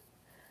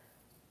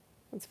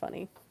 That's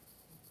funny.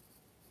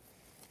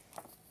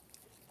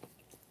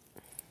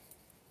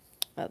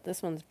 Oh,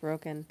 this one's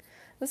broken.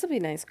 This will be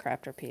a nice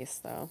crafter piece,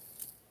 though.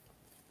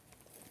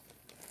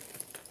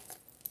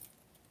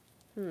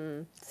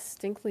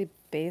 distinctly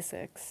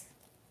basics.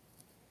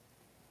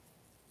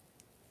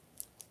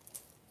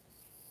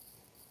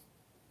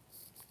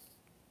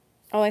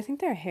 Oh, I think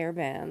they're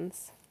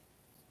hairbands.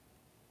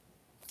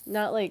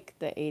 Not like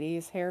the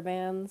 80s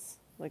hairbands,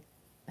 like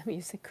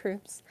music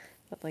groups,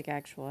 but like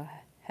actual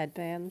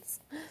headbands.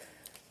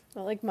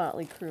 Not like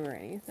Motley Crue or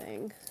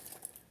anything.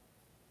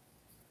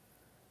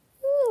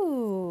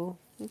 Ooh,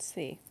 let's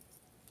see.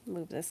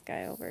 Move this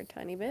guy over a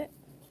tiny bit.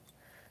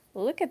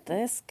 Look at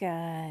this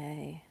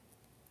guy.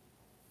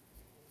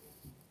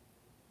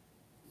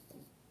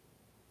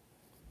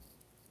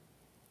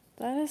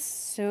 That is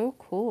so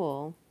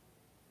cool.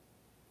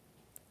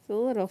 It's a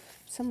little,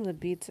 some of the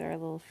beats are a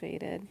little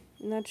faded.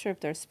 I'm not sure if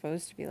they're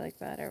supposed to be like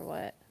that or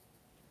what.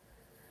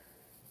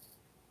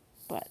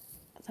 But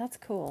that's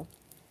cool.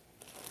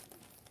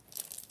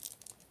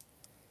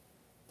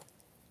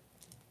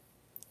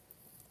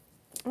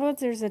 Oh,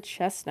 there's a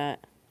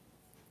chestnut.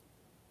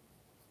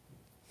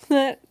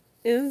 That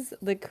is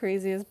the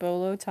craziest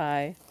bolo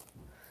tie.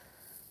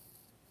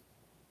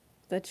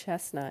 The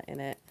chestnut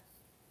in it.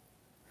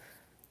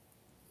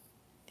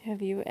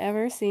 Have you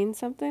ever seen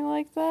something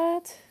like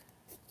that?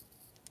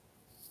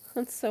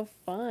 That's so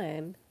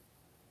fun.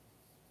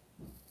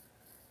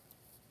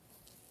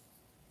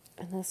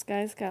 And this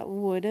guy's got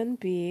wooden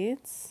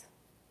beads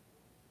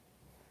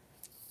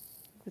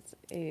with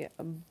a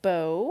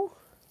bow.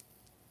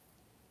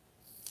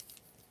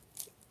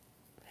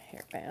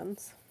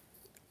 Hairbands.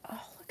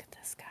 Oh, look at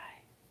this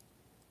guy.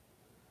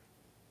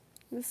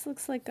 This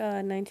looks like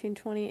a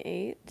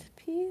 1928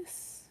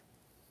 piece.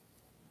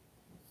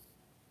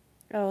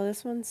 Oh,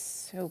 this one's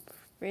so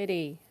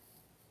pretty.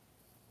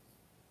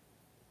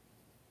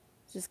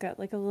 Just got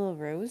like a little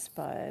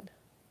rosebud.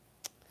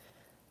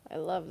 I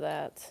love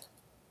that.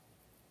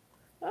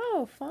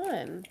 Oh,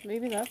 fun.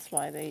 Maybe that's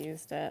why they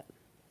used it.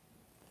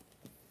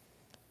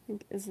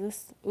 Is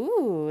this...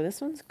 Ooh, this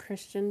one's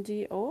Christian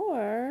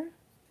Dior.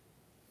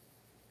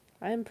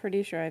 I'm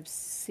pretty sure I've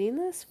seen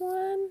this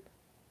one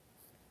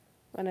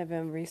when I've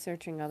been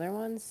researching other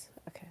ones.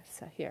 Okay,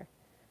 so here.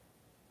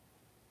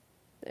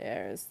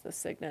 There's the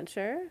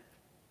signature.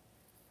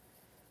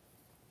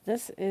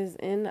 This is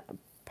in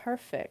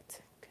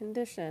perfect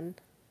condition.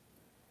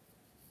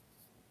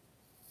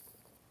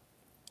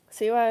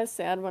 See why I was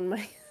sad when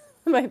my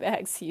my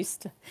bags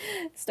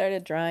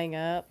started drying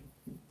up?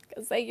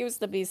 Because they used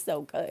to be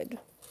so good.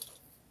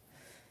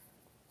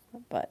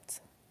 But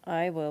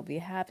I will be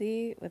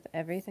happy with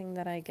everything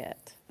that I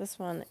get. This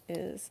one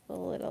is a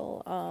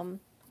little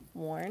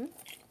worn.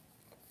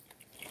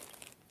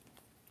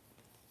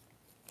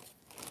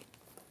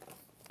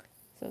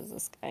 So is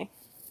this guy.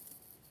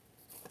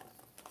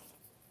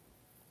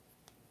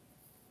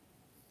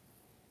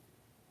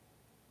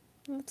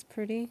 That's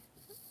pretty.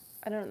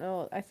 I don't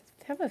know. I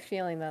have a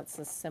feeling that's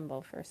a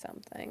symbol for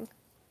something.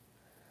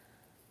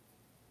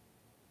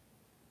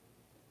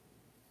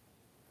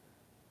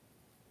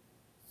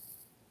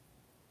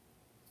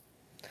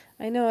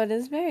 I know it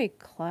is very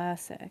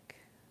classic.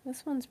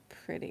 This one's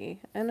pretty.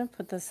 I'm going to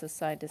put this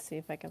aside to see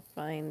if I can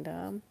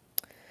find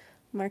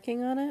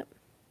marking on it.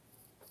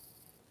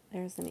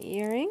 There's an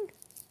earring.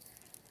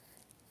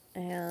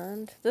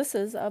 And this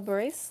is a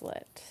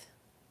bracelet.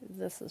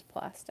 This is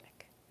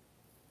plastic.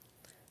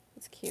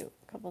 It's cute.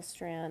 Couple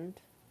strand.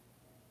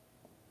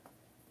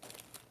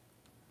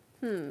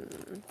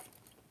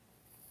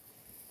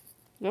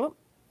 Nope.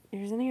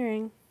 Here's an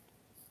earring.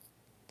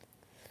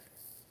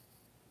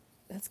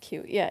 That's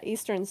cute. Yeah,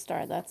 Eastern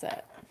Star. That's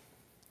it.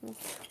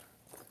 It's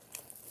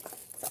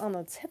on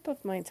the tip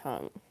of my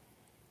tongue.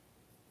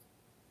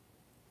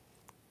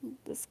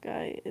 This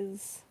guy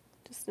is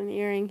just an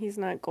earring. He's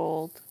not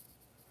gold.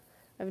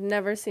 I've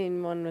never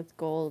seen one with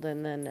gold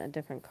and then a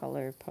different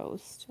color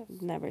post.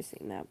 I've never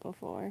seen that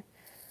before.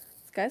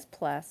 This guy's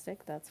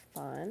plastic. That's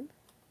fun.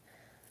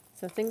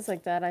 So things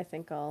like that I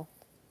think I'll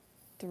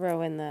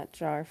throw in that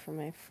jar for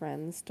my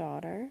friend's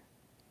daughter.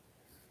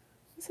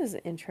 This is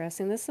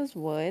interesting. This is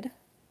wood.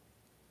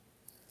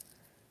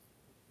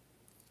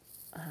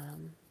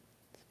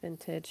 It's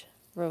vintage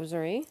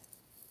rosary.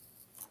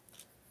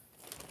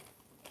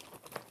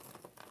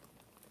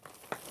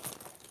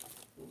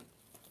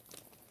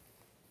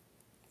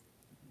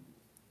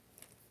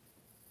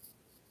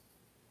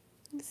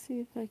 Let's see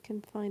if I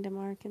can find a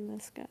mark in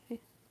this guy.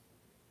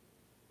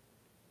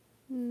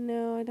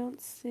 No, I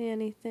don't see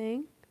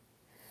anything.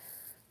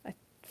 I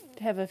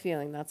have a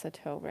feeling that's a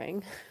toe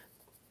ring,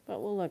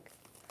 but we'll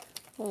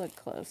look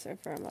closer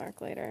for a mark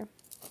later.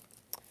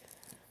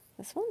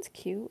 This one's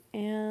cute,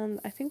 and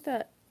I think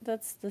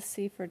that's the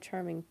C for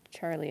Charming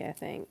Charlie, I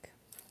think.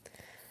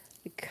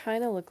 They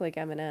kind of look like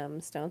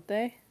M&Ms, don't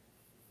they?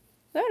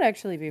 That would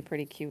actually be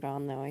pretty cute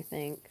on, though, I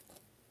think.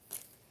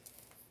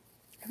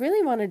 I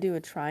really want to do a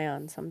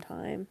try-on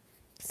sometime.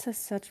 This is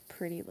such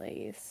pretty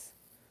lace.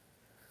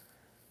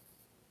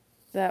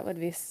 That would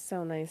be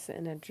so nice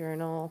in a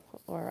journal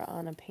or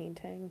on a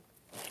painting.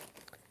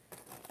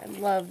 I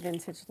love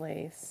vintage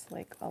lace,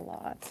 like, a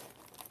lot.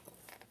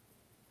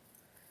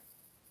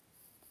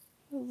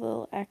 A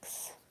little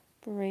X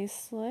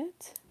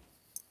bracelet.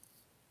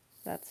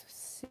 That's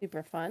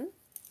super fun.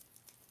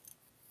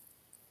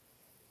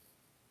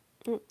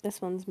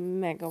 This one's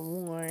mega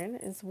worn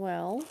as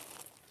well.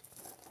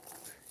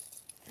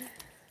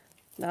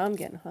 Now I'm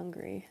getting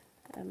hungry.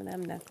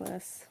 M&M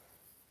necklace.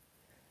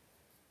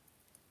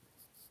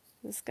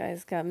 This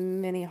guy's got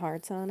many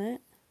hearts on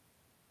it.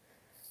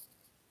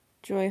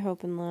 Joy,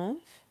 hope, and love.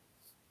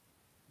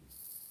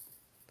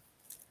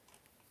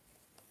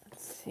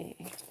 Let's see.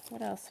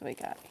 What else we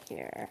got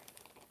here?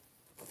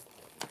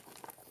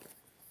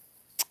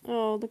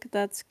 Oh, look at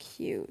that's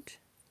cute.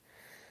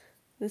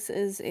 This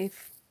is a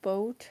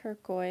faux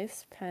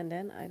turquoise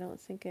pendant. I don't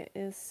think it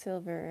is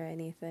silver or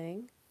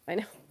anything. I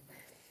know.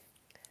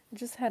 I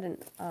just had an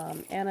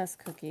Anna's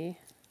cookie.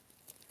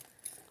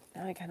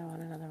 Now I kind of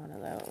want another one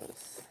of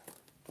those.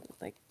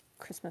 Like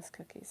Christmas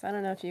cookies. I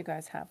don't know if you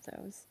guys have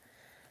those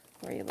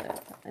where you live.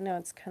 I know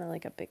it's kind of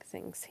like a big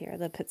things here,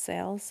 the pit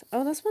sales.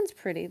 Oh, this one's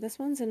pretty. This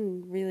one's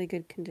in really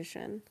good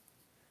condition.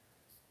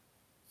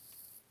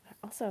 I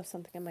also have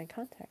something in my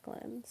contact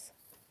lens.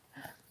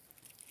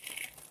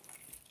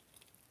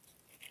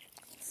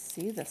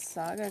 See, the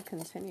saga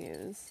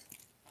continues.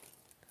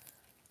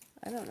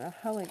 I don't know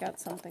how I got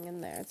something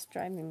in there. It's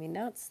driving me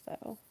nuts,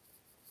 though.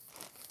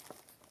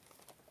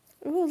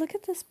 Ooh, look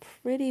at this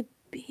pretty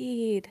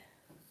bead.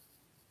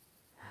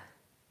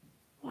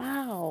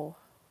 Wow.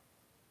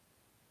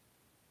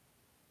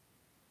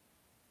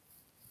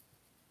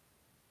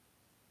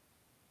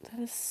 That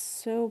is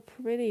so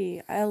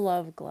pretty. I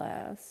love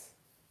glass.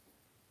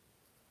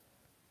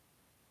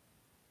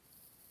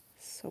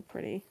 So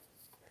pretty.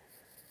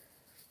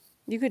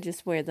 You could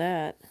just wear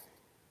that.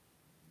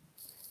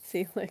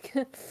 See, like,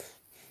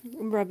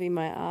 I'm rubbing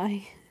my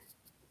eye.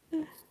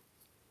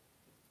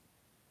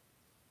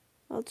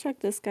 I'll check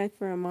this guy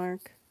for a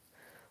mark.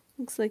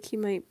 Looks like he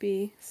might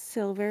be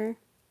silver.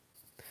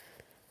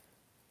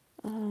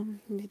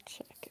 Let me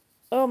check.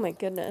 Oh my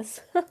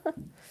goodness.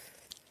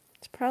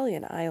 It's probably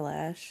an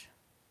eyelash.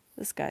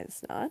 This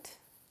guy's not.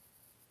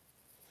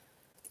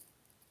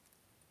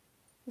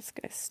 This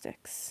guy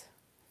sticks.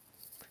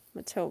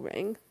 My toe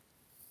ring.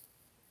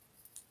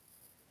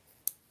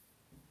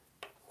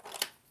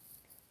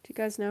 Do you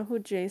guys know who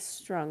Jace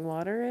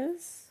Strongwater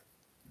is?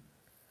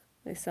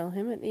 They sell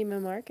him at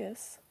Neiman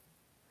Marcus.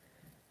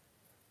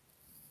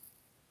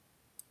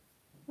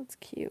 That's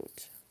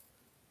cute.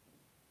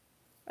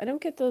 I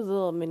don't get those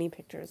little mini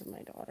pictures of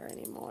my daughter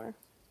anymore.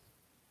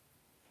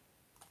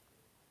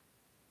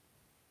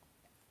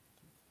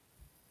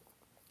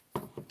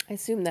 I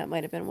assume that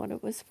might have been what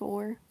it was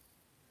for.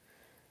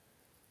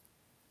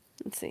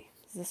 Let's see.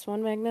 Is this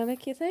one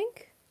magnetic, you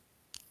think?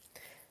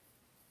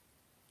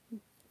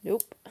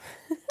 Nope.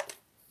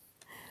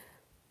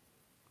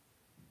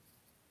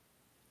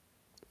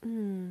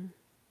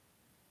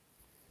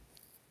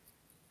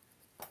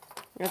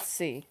 Let's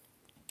see.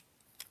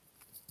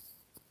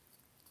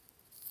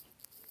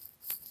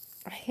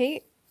 I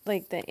hate,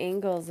 like, the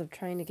angles of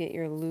trying to get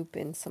your loop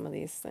in some of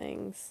these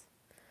things.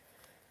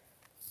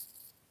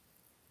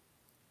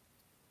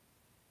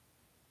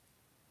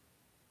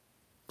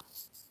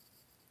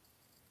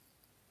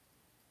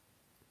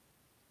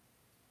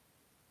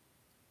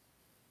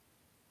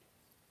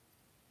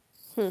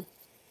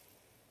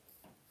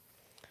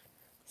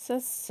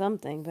 Says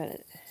something, but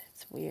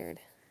it's weird.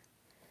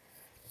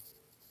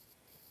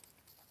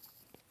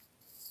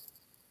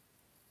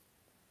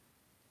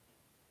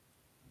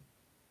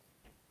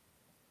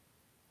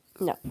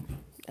 No,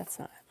 that's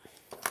not it.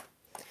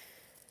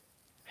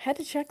 Had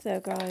to check though,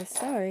 guys.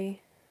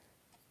 Sorry.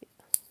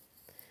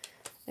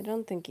 I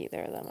don't think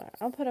either of them are.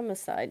 I'll put them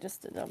aside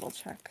just to double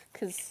check.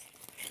 Because,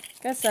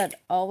 like I said,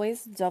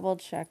 always double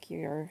check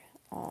your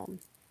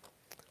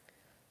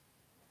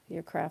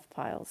craft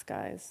piles,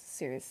 guys.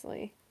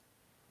 Seriously.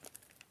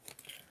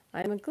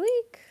 I'm a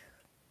Gleek.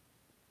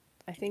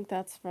 I think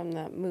that's from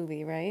that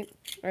movie, right?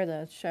 Or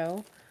the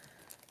show.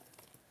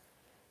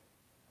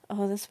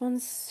 Oh, this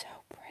one's so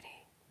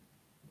pretty.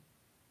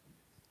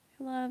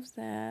 I love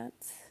that.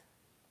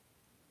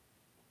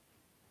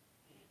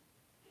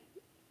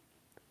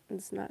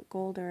 It's not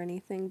gold or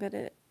anything, but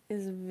it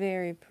is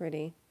very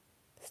pretty.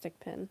 Stick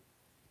pin.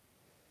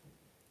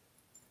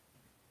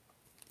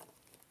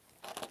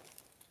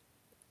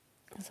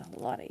 There's a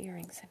lot of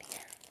earrings in here.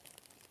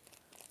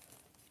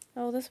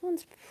 Oh, this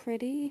one's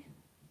pretty.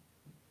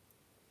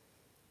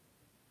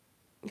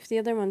 If the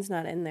other one's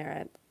not in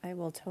there, I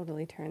will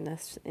totally turn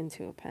this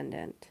into a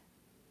pendant.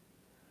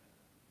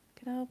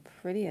 Look at how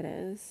pretty it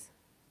is.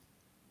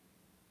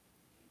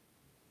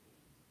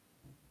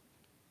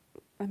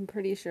 I'm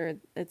pretty sure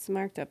it's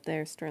marked up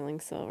there, sterling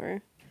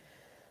silver.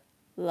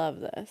 Love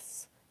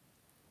this.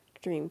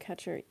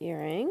 Dreamcatcher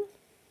earring.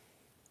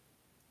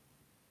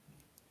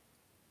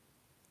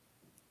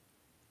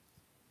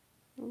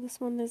 Well, this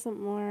one isn't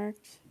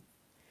marked.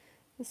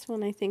 This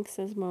one I think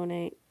says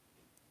Monet.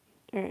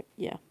 Or,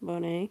 yeah,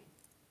 Monet.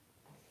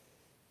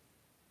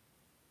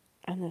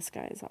 And this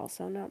guy is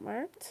also not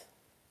marked.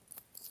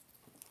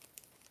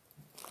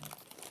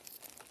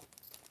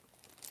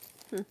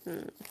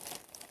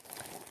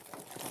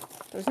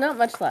 There's not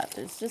much left.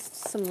 There's just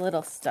some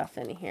little stuff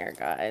in here,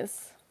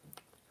 guys.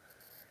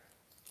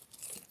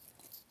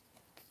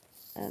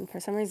 And for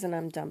some reason,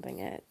 I'm dumping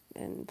it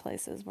in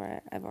places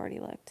where I've already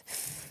looked.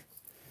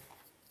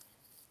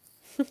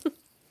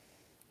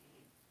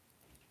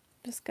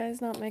 This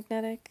guy's not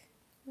magnetic.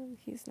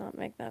 He's not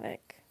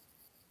magnetic.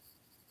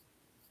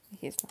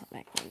 He's not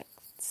magnetic.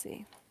 Let's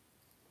see.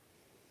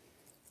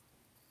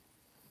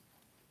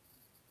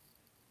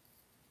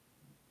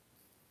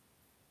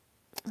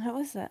 How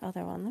was that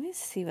other one? Let me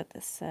see what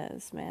this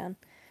says, man.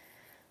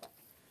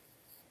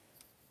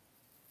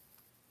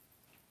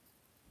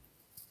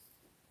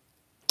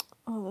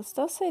 Oh, this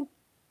does say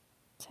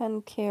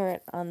 10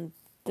 karat on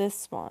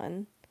this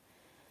one.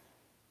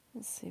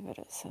 Let's see what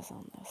it says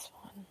on this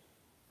one.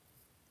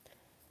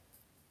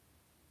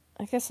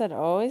 Like I said,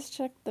 always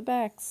check the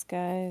backs,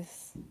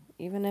 guys.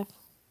 Even if...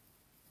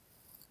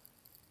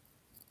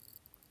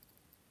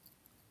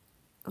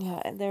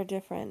 Yeah, they're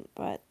different,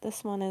 but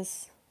this one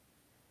is...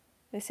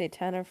 They say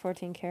 10 or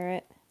 14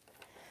 karat.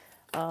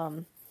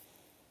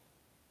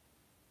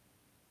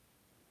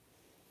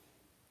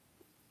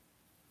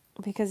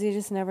 Because you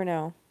just never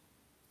know.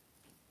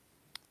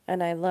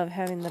 And I love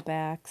having the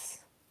backs.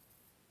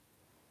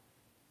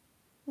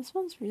 This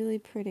one's really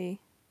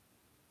pretty.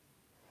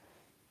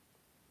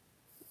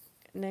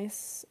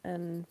 Nice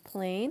and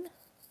plain.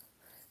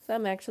 So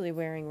I'm actually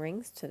wearing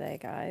rings today,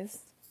 guys.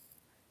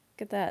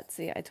 Look at that.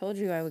 See, I told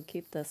you I would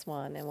keep this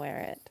one and wear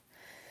it.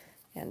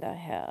 And I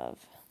have.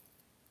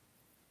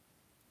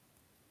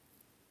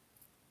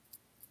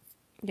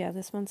 Yeah,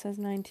 this one says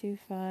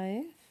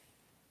 925.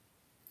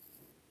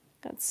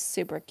 That's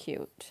super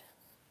cute.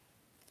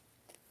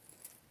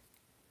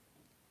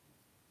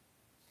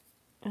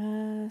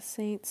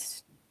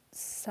 St.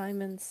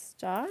 Simon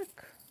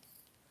stock.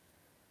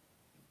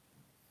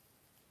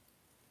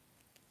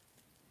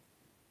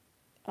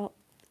 Oh,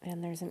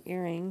 and there's an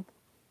earring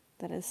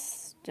that is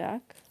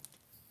stuck.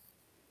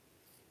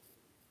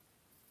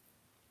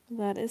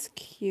 That is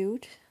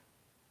cute.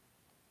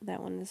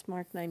 That one is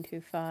marked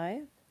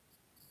 925.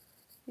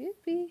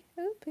 Oopie,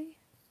 oopie.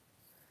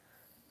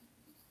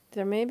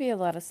 There may be a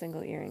lot of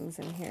single earrings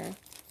in here.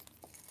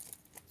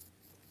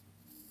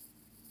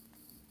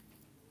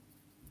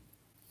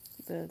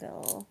 The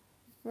little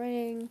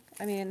ring.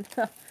 I mean,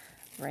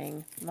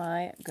 ring.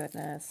 My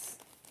goodness.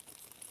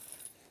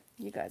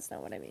 You guys know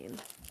what I mean.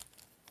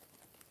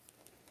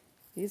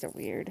 These are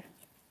weird.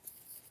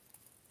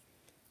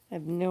 I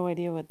have no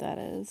idea what that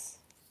is.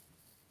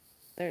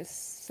 There's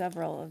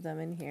several of them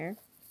in here.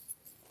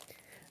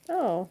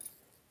 Oh,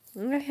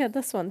 I had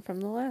this one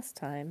from the last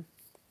time.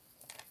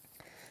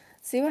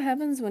 See what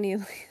happens when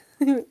you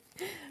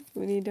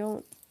when you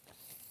don't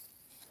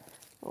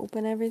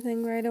open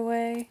everything right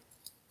away?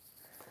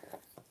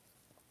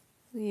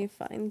 You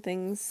find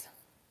things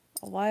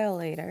a while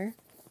later.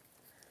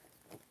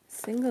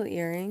 Single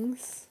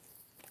earrings.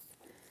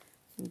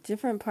 In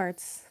different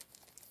parts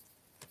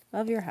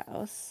of your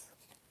house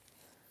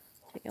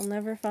that you'll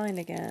never find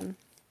again.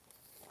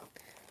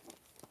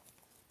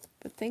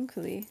 But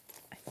thankfully,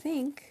 I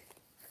think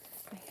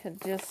I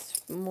had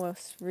just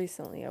most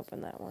recently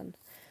opened that one.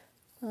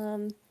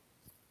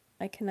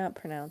 I cannot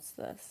pronounce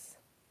this.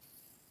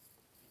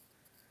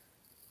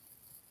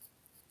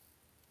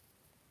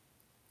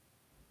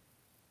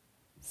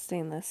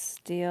 Stainless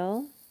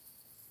steel.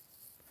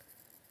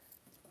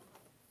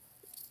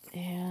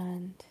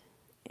 And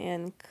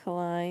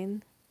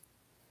Klein.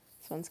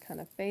 This one's kind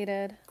of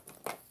faded.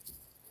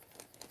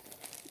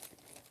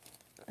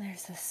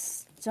 There's a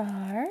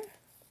star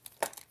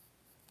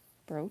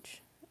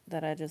brooch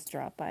that I just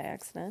dropped by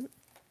accident.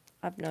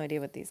 I have no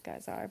idea what these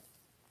guys are.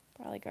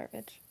 Probably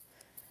garbage.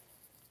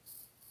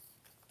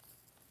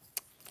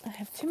 I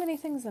have too many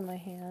things in my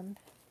hand.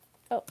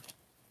 Oh,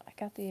 I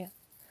got the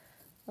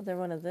other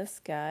one of this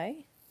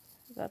guy.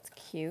 That's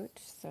cute.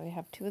 So we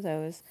have two of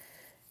those.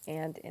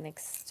 And an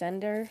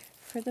extender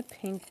for the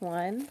pink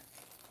one.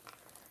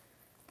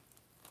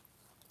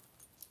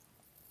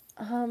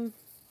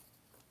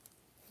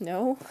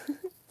 No.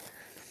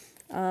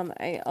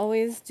 I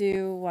always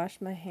do wash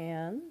my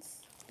hands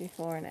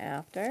before and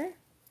after.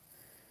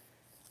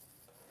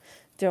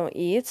 Don't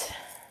eat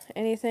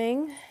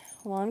anything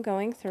while I'm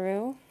going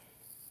through.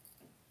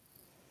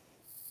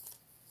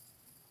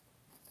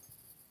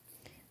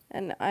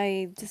 And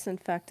I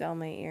disinfect all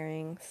my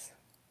earrings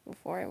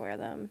before I wear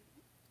them.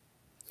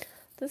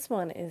 This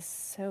one is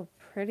so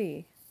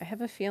pretty. I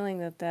have a feeling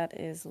that that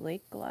is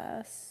lake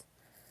glass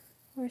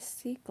or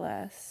sea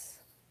glass.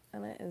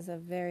 And it is a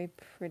very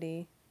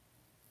pretty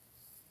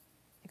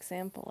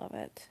example of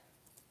it.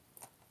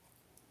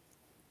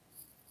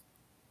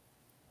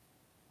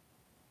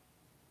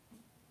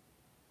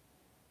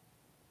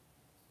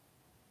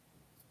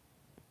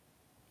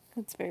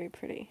 It's very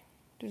pretty.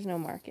 There's no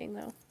marking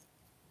though.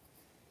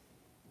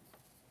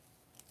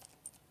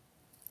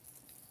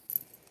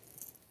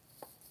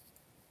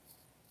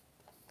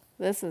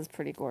 This is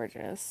pretty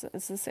gorgeous.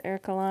 Is this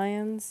Erica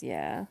Lyons?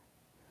 Yeah.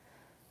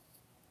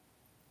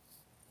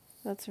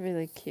 That's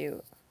really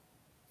cute.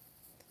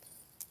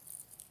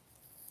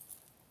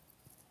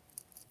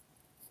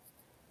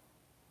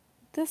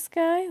 This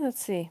guy,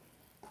 let's see.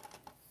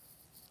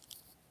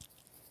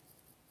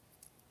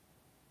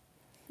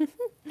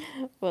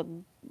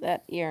 Well,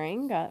 that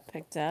earring got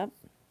picked up.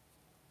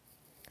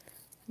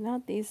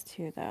 Not these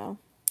two, though.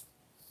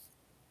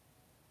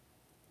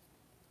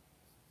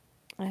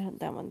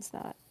 That one's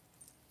not.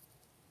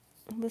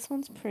 This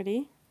one's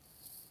pretty.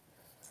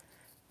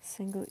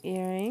 Single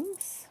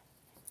earrings.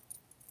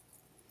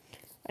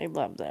 I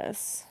love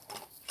this.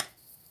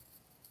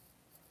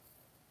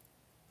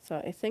 So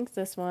I think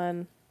this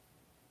one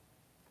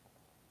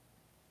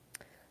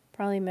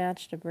probably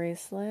matched a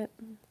bracelet.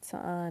 It's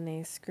on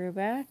a screw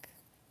back.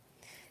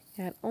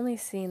 Yeah, I've only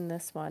seen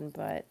this one,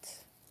 but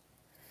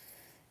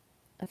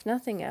if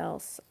nothing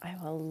else, I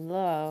will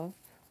love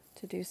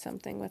to do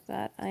something with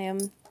that. I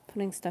am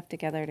putting stuff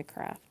together to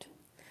craft.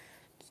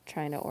 Just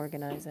trying to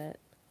organize it.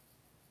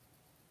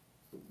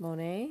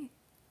 Monet.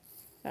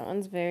 That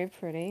one's very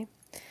pretty.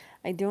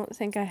 I don't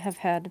think I have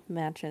had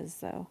matches,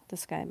 though.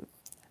 This guy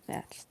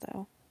matched,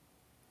 though.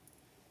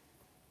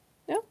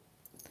 Yep.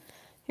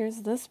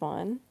 Here's this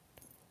one.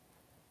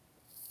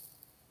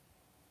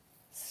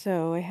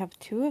 So I have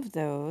two of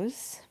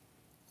those.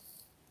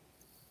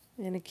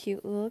 And a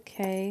cute little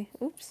K.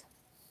 Oops.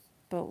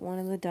 But one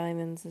of the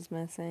diamonds is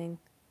missing.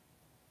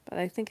 But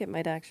I think it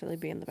might actually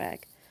be in the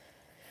bag.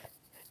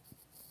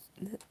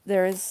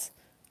 There is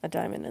a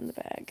diamond in the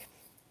bag.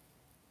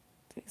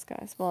 These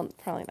guys. Well,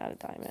 probably not a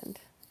diamond.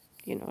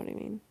 You know what I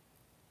mean.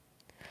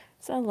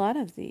 It's a lot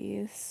of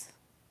these.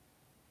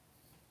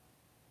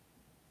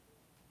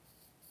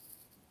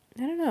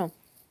 I don't know.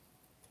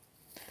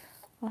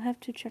 I'll have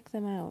to check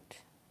them out.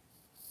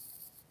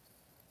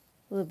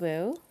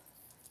 Labu.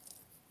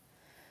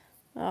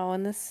 Oh,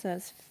 and this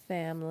says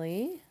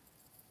family.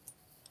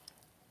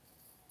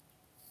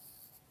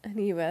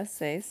 And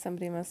USA.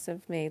 Somebody must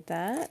have made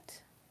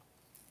that.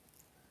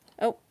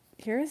 Oh,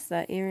 here's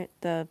that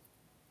the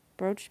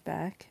brooch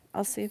back.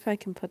 I'll see if I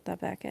can put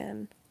that back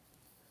in.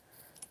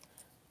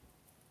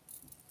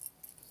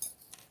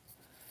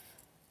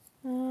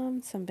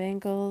 Some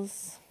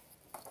bangles.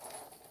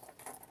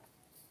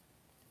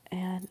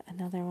 And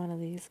another one of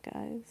these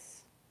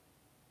guys.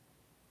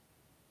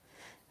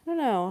 I don't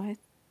know.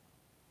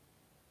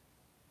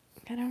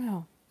 I don't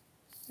know.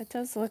 It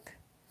does look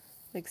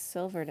like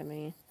silver to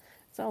me.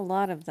 It's a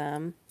lot of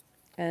them.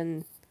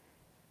 And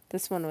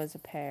this one was a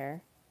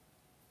pair.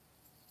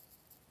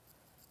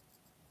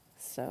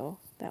 So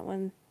that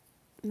one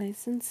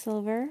nice and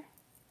silver.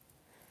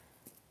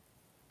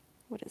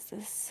 What is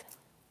this?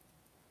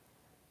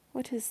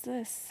 What is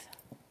this?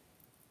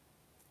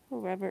 Oh,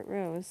 Robert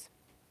Rose.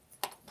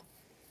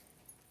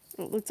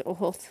 It looks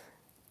old.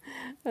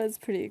 I was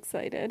pretty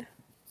excited.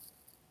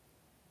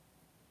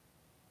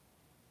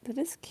 That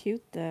is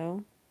cute,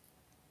 though.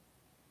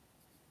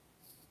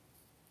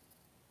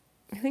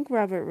 I think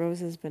Robert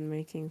Rose has been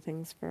making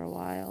things for a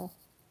while.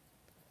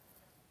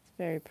 It's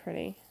very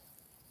pretty.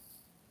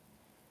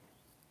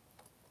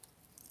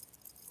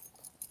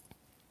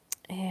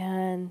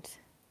 And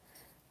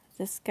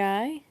this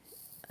guy.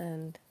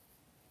 And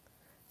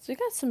so we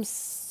got some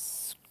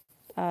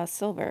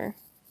silver.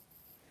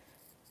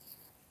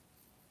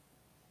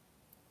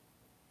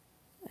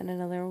 And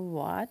another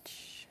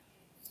watch.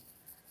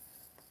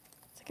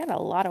 So I got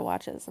a lot of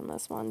watches in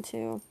this one,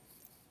 too.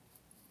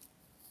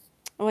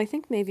 Oh, I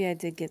think maybe I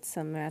did get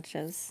some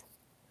matches.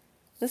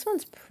 This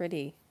one's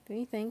pretty, don't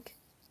you think?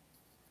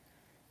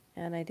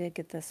 And I did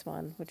get this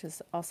one, which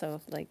is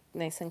also, like,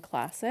 nice and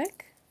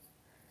classic.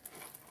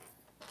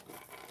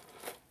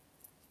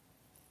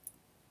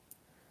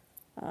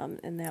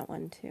 And that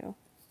one, too.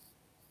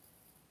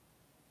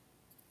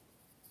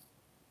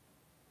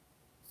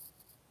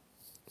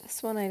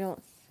 This one I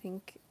don't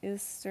think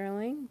is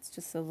sterling. It's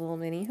just a little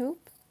mini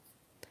hoop.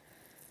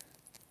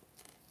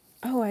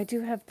 Oh, I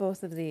do have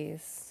both of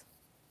these.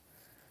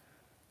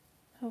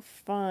 How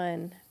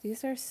fun.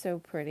 These are so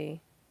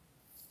pretty.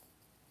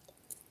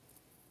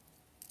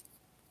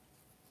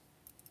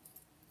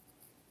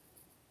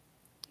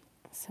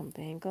 Some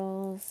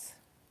bangles.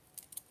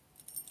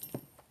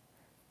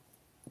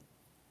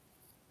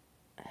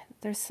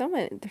 There's so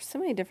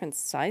many different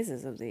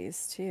sizes of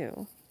these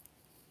too.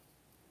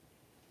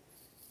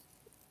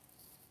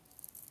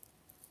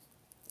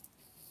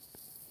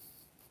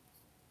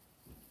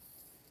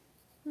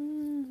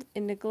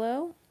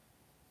 Indiglo,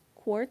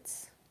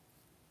 quartz.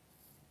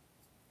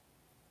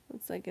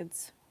 Looks like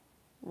it's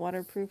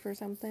waterproof or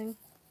something.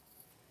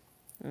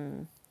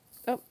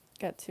 Oh,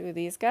 got two of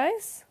these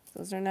guys.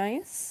 Those are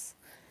nice.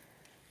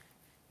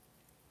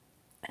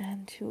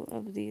 And two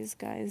of these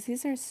guys.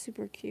 These are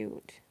super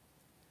cute.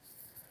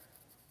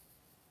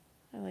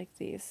 I like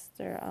these.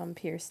 They're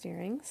pierced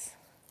earrings.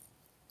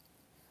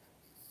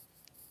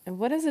 And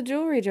what is a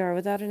jewelry jar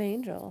without an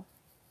angel?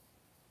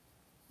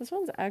 This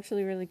one's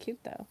actually really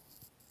cute, though.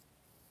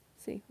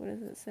 Let's see, what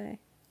does it say?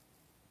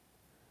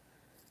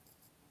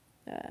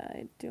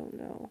 I don't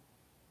know.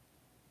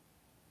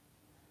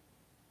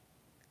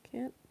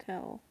 Can't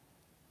tell.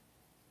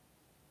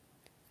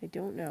 I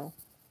don't know.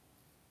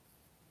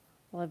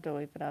 I'll have to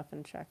wipe it off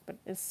and check, but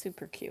it's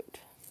super cute.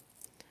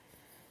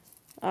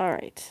 All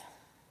right.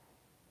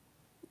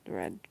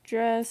 Red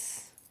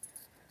dress.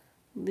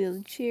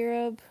 Little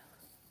cherub.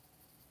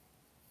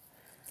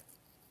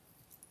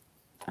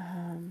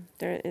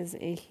 There is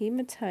a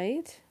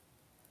hematite.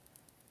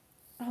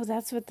 Oh,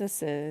 that's what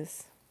this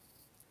is.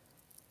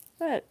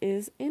 That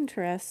is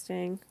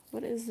interesting.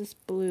 What is this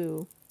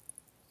blue?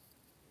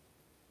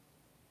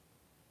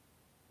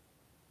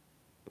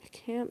 I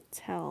can't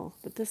tell,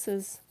 but this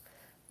is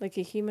like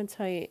a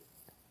hematite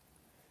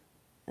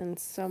and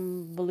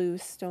some blue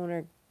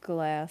stoner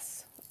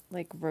glass,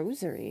 like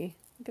rosary.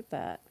 Look at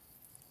that.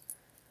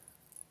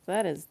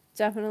 That is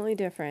definitely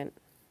different.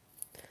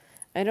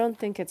 I don't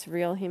think it's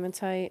real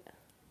hematite.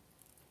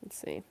 Let's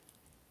see.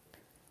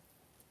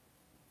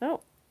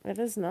 Oh, it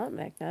is not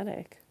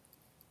magnetic.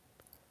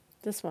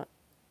 This one.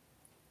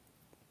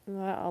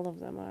 Not all of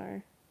them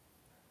are.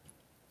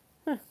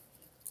 Huh.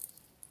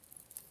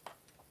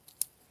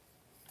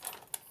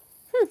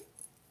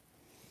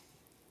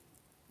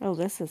 Oh,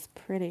 this is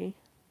pretty.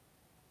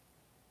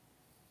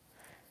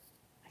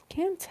 I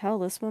can't tell.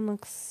 This one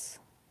looks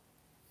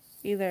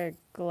either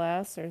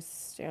glass or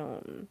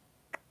stone.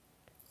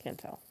 Can't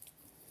tell.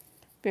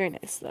 Very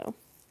nice, though.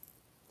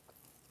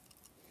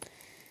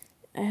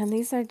 And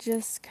these are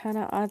just kind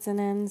of odds and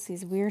ends.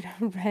 These weird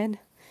red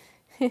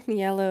and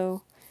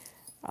yellow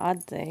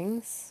odd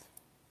things.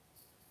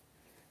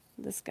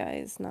 This guy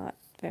is not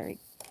very,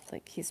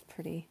 like, he's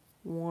pretty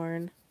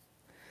worn.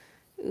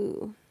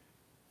 Ooh.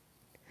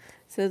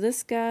 So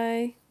this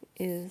guy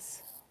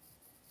is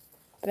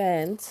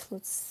bent.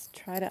 Let's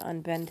try to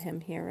unbend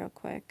him here real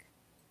quick.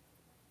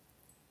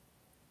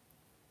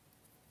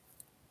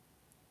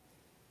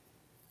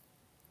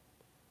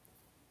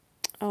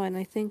 Oh, and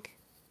I think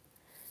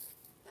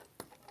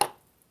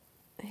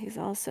he's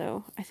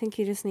also, I think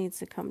he just needs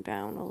to come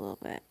down a little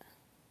bit.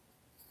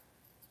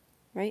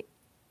 Right?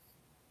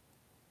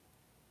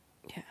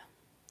 Yeah.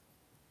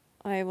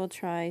 I will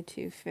try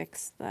to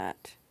fix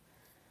that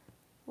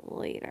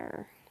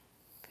later.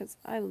 Because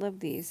I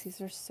love these.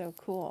 These are so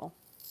cool.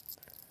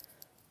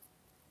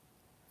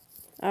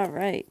 All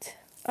right.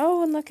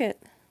 Oh, and look at.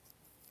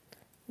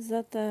 Is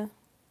that the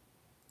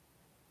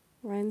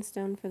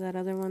rhinestone for that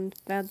other one?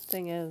 Bad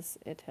thing is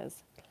it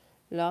has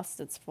lost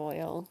its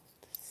foil.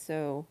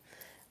 So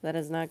that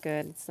is not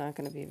good. It's not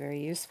going to be very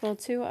useful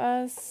to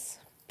us.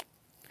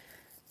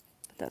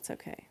 But that's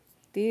okay.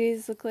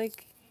 These look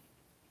like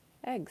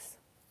eggs.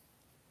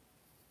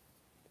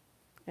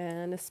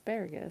 And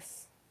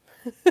asparagus.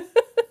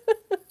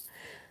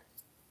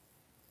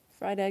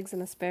 Fried eggs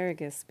and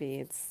asparagus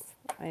beads.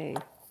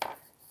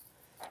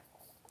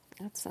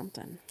 That's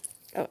something.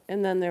 Oh,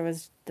 and then there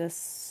was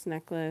this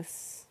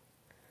necklace.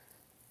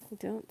 I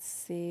don't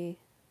see.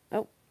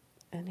 Oh,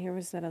 and here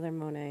was that other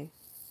Monet.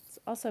 It's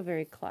also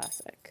very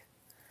classic.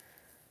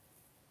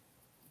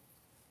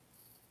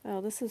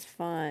 Oh, this is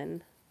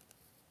fun.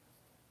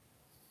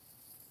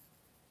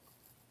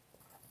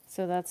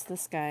 So that's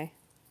this guy.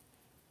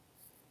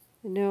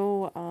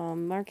 No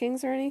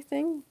markings or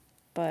anything,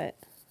 but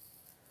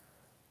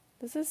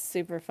this is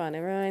super fun. It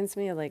reminds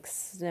me of like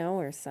snow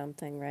or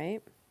something,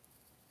 right?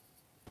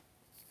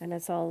 And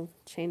it's all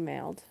chain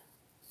mailed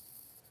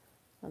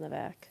on the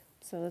back.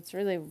 So that's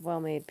really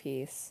well-made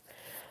piece.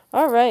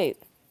 All right.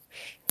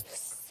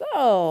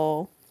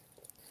 So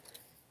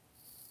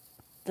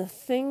the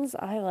things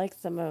I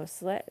like the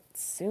most.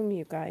 Let's zoom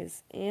you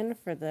guys in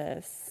for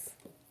this.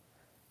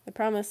 I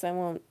promise I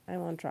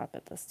won't drop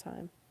it this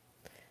time.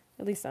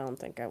 At least I don't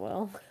think I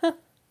will.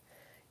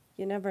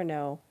 You never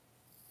know.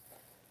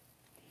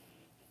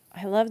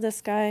 I love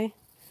this guy.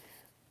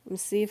 Let me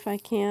see if I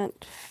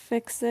can't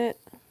fix it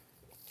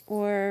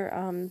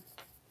or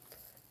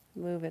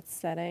move its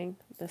setting.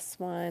 This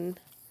one.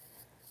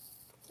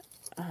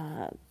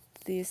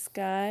 This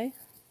guy.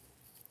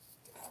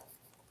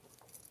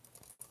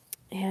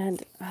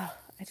 And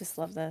I just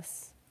love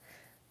this.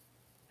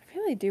 I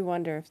really do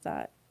wonder if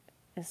that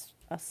is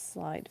a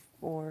slide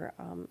for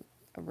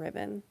a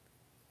ribbon.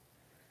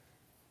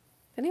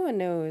 If anyone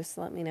knows,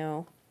 let me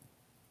know.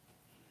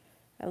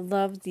 I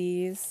love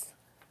these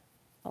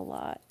a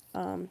lot.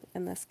 And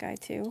this guy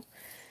too.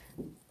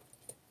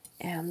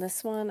 And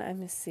this one, I'm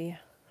going to see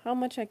how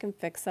much I can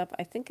fix up.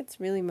 I think it's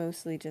really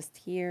mostly just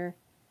here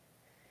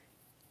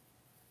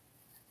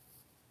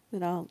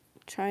that I'll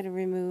try to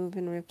remove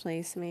and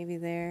replace maybe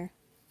there.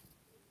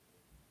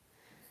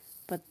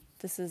 But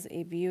this is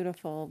a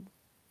beautiful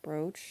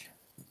brooch.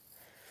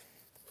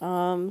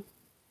 The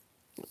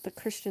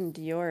Christian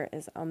Dior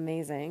is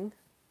amazing.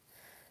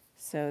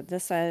 So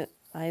this I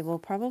will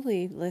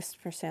probably list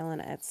for sale on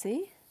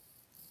Etsy.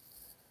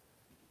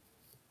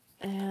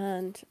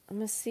 And I'm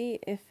going to see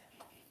if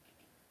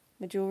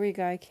my jewelry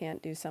guy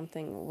can't do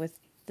something with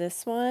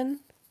this one.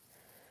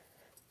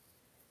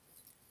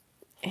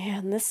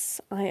 And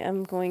this, I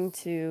am going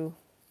to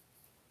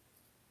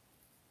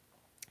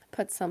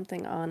put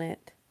something on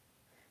it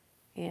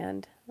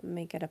and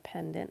make it a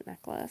pendant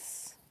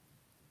necklace.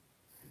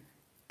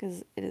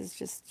 Because it is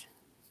just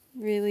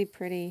really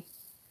pretty.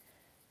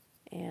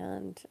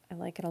 And I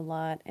like it a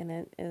lot. And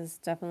it is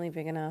definitely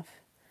big enough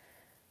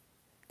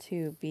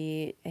to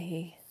be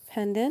a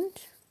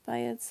pendant by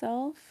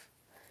itself.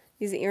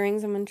 These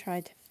earrings I'm going to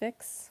try to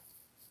fix.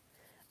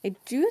 I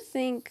do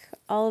think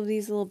all of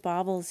these little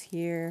baubles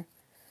here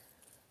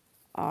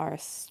are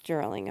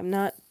sterling. I'm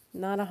not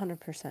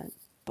 100%,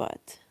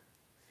 but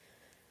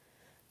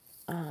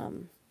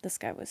this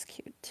guy was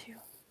cute too.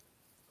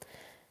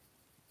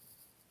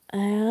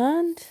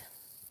 And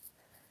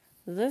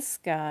this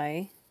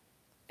guy,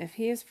 if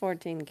he is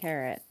 14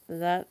 karat,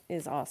 that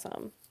is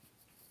awesome.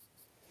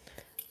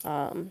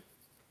 And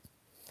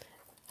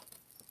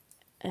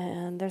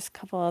there's a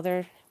couple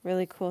other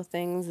really cool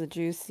things, the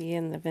juicy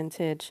and the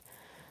vintage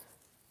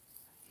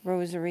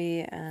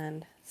rosary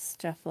and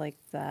stuff like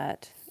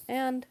that.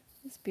 And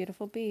this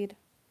beautiful bead.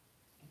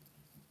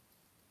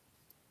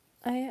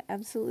 I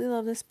absolutely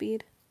love this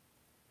bead.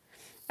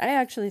 I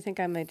actually think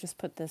I might just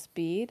put this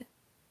bead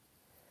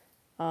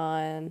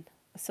on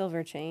a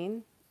silver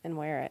chain and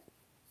wear it,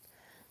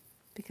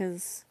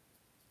 because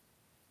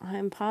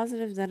I'm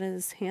positive that it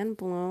is hand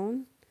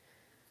blown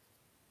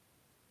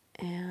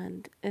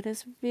and it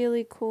is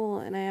really cool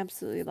and I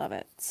absolutely love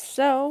it.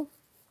 So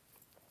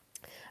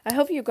I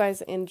hope you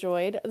guys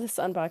enjoyed this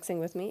unboxing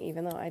with me,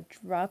 even though I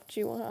dropped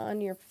you on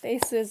your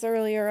faces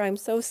earlier. I'm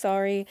so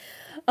sorry.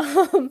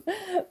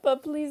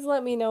 But please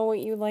let me know what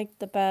you liked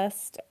the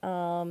best.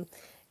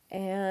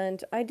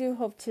 And I do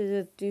hope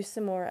to do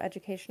some more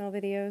educational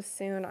videos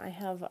soon. I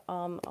have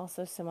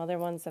also some other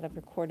ones that I've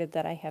recorded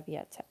that I have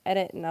yet to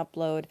edit and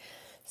upload.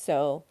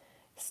 So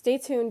stay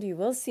tuned. You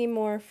will see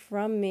more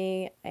from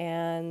me.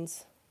 And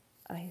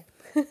I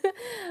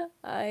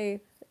I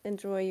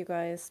enjoy you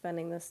guys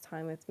spending this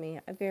time with me.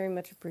 I very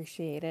much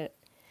appreciate it.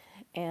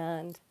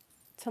 And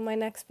till my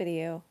next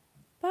video,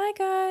 bye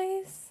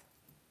guys!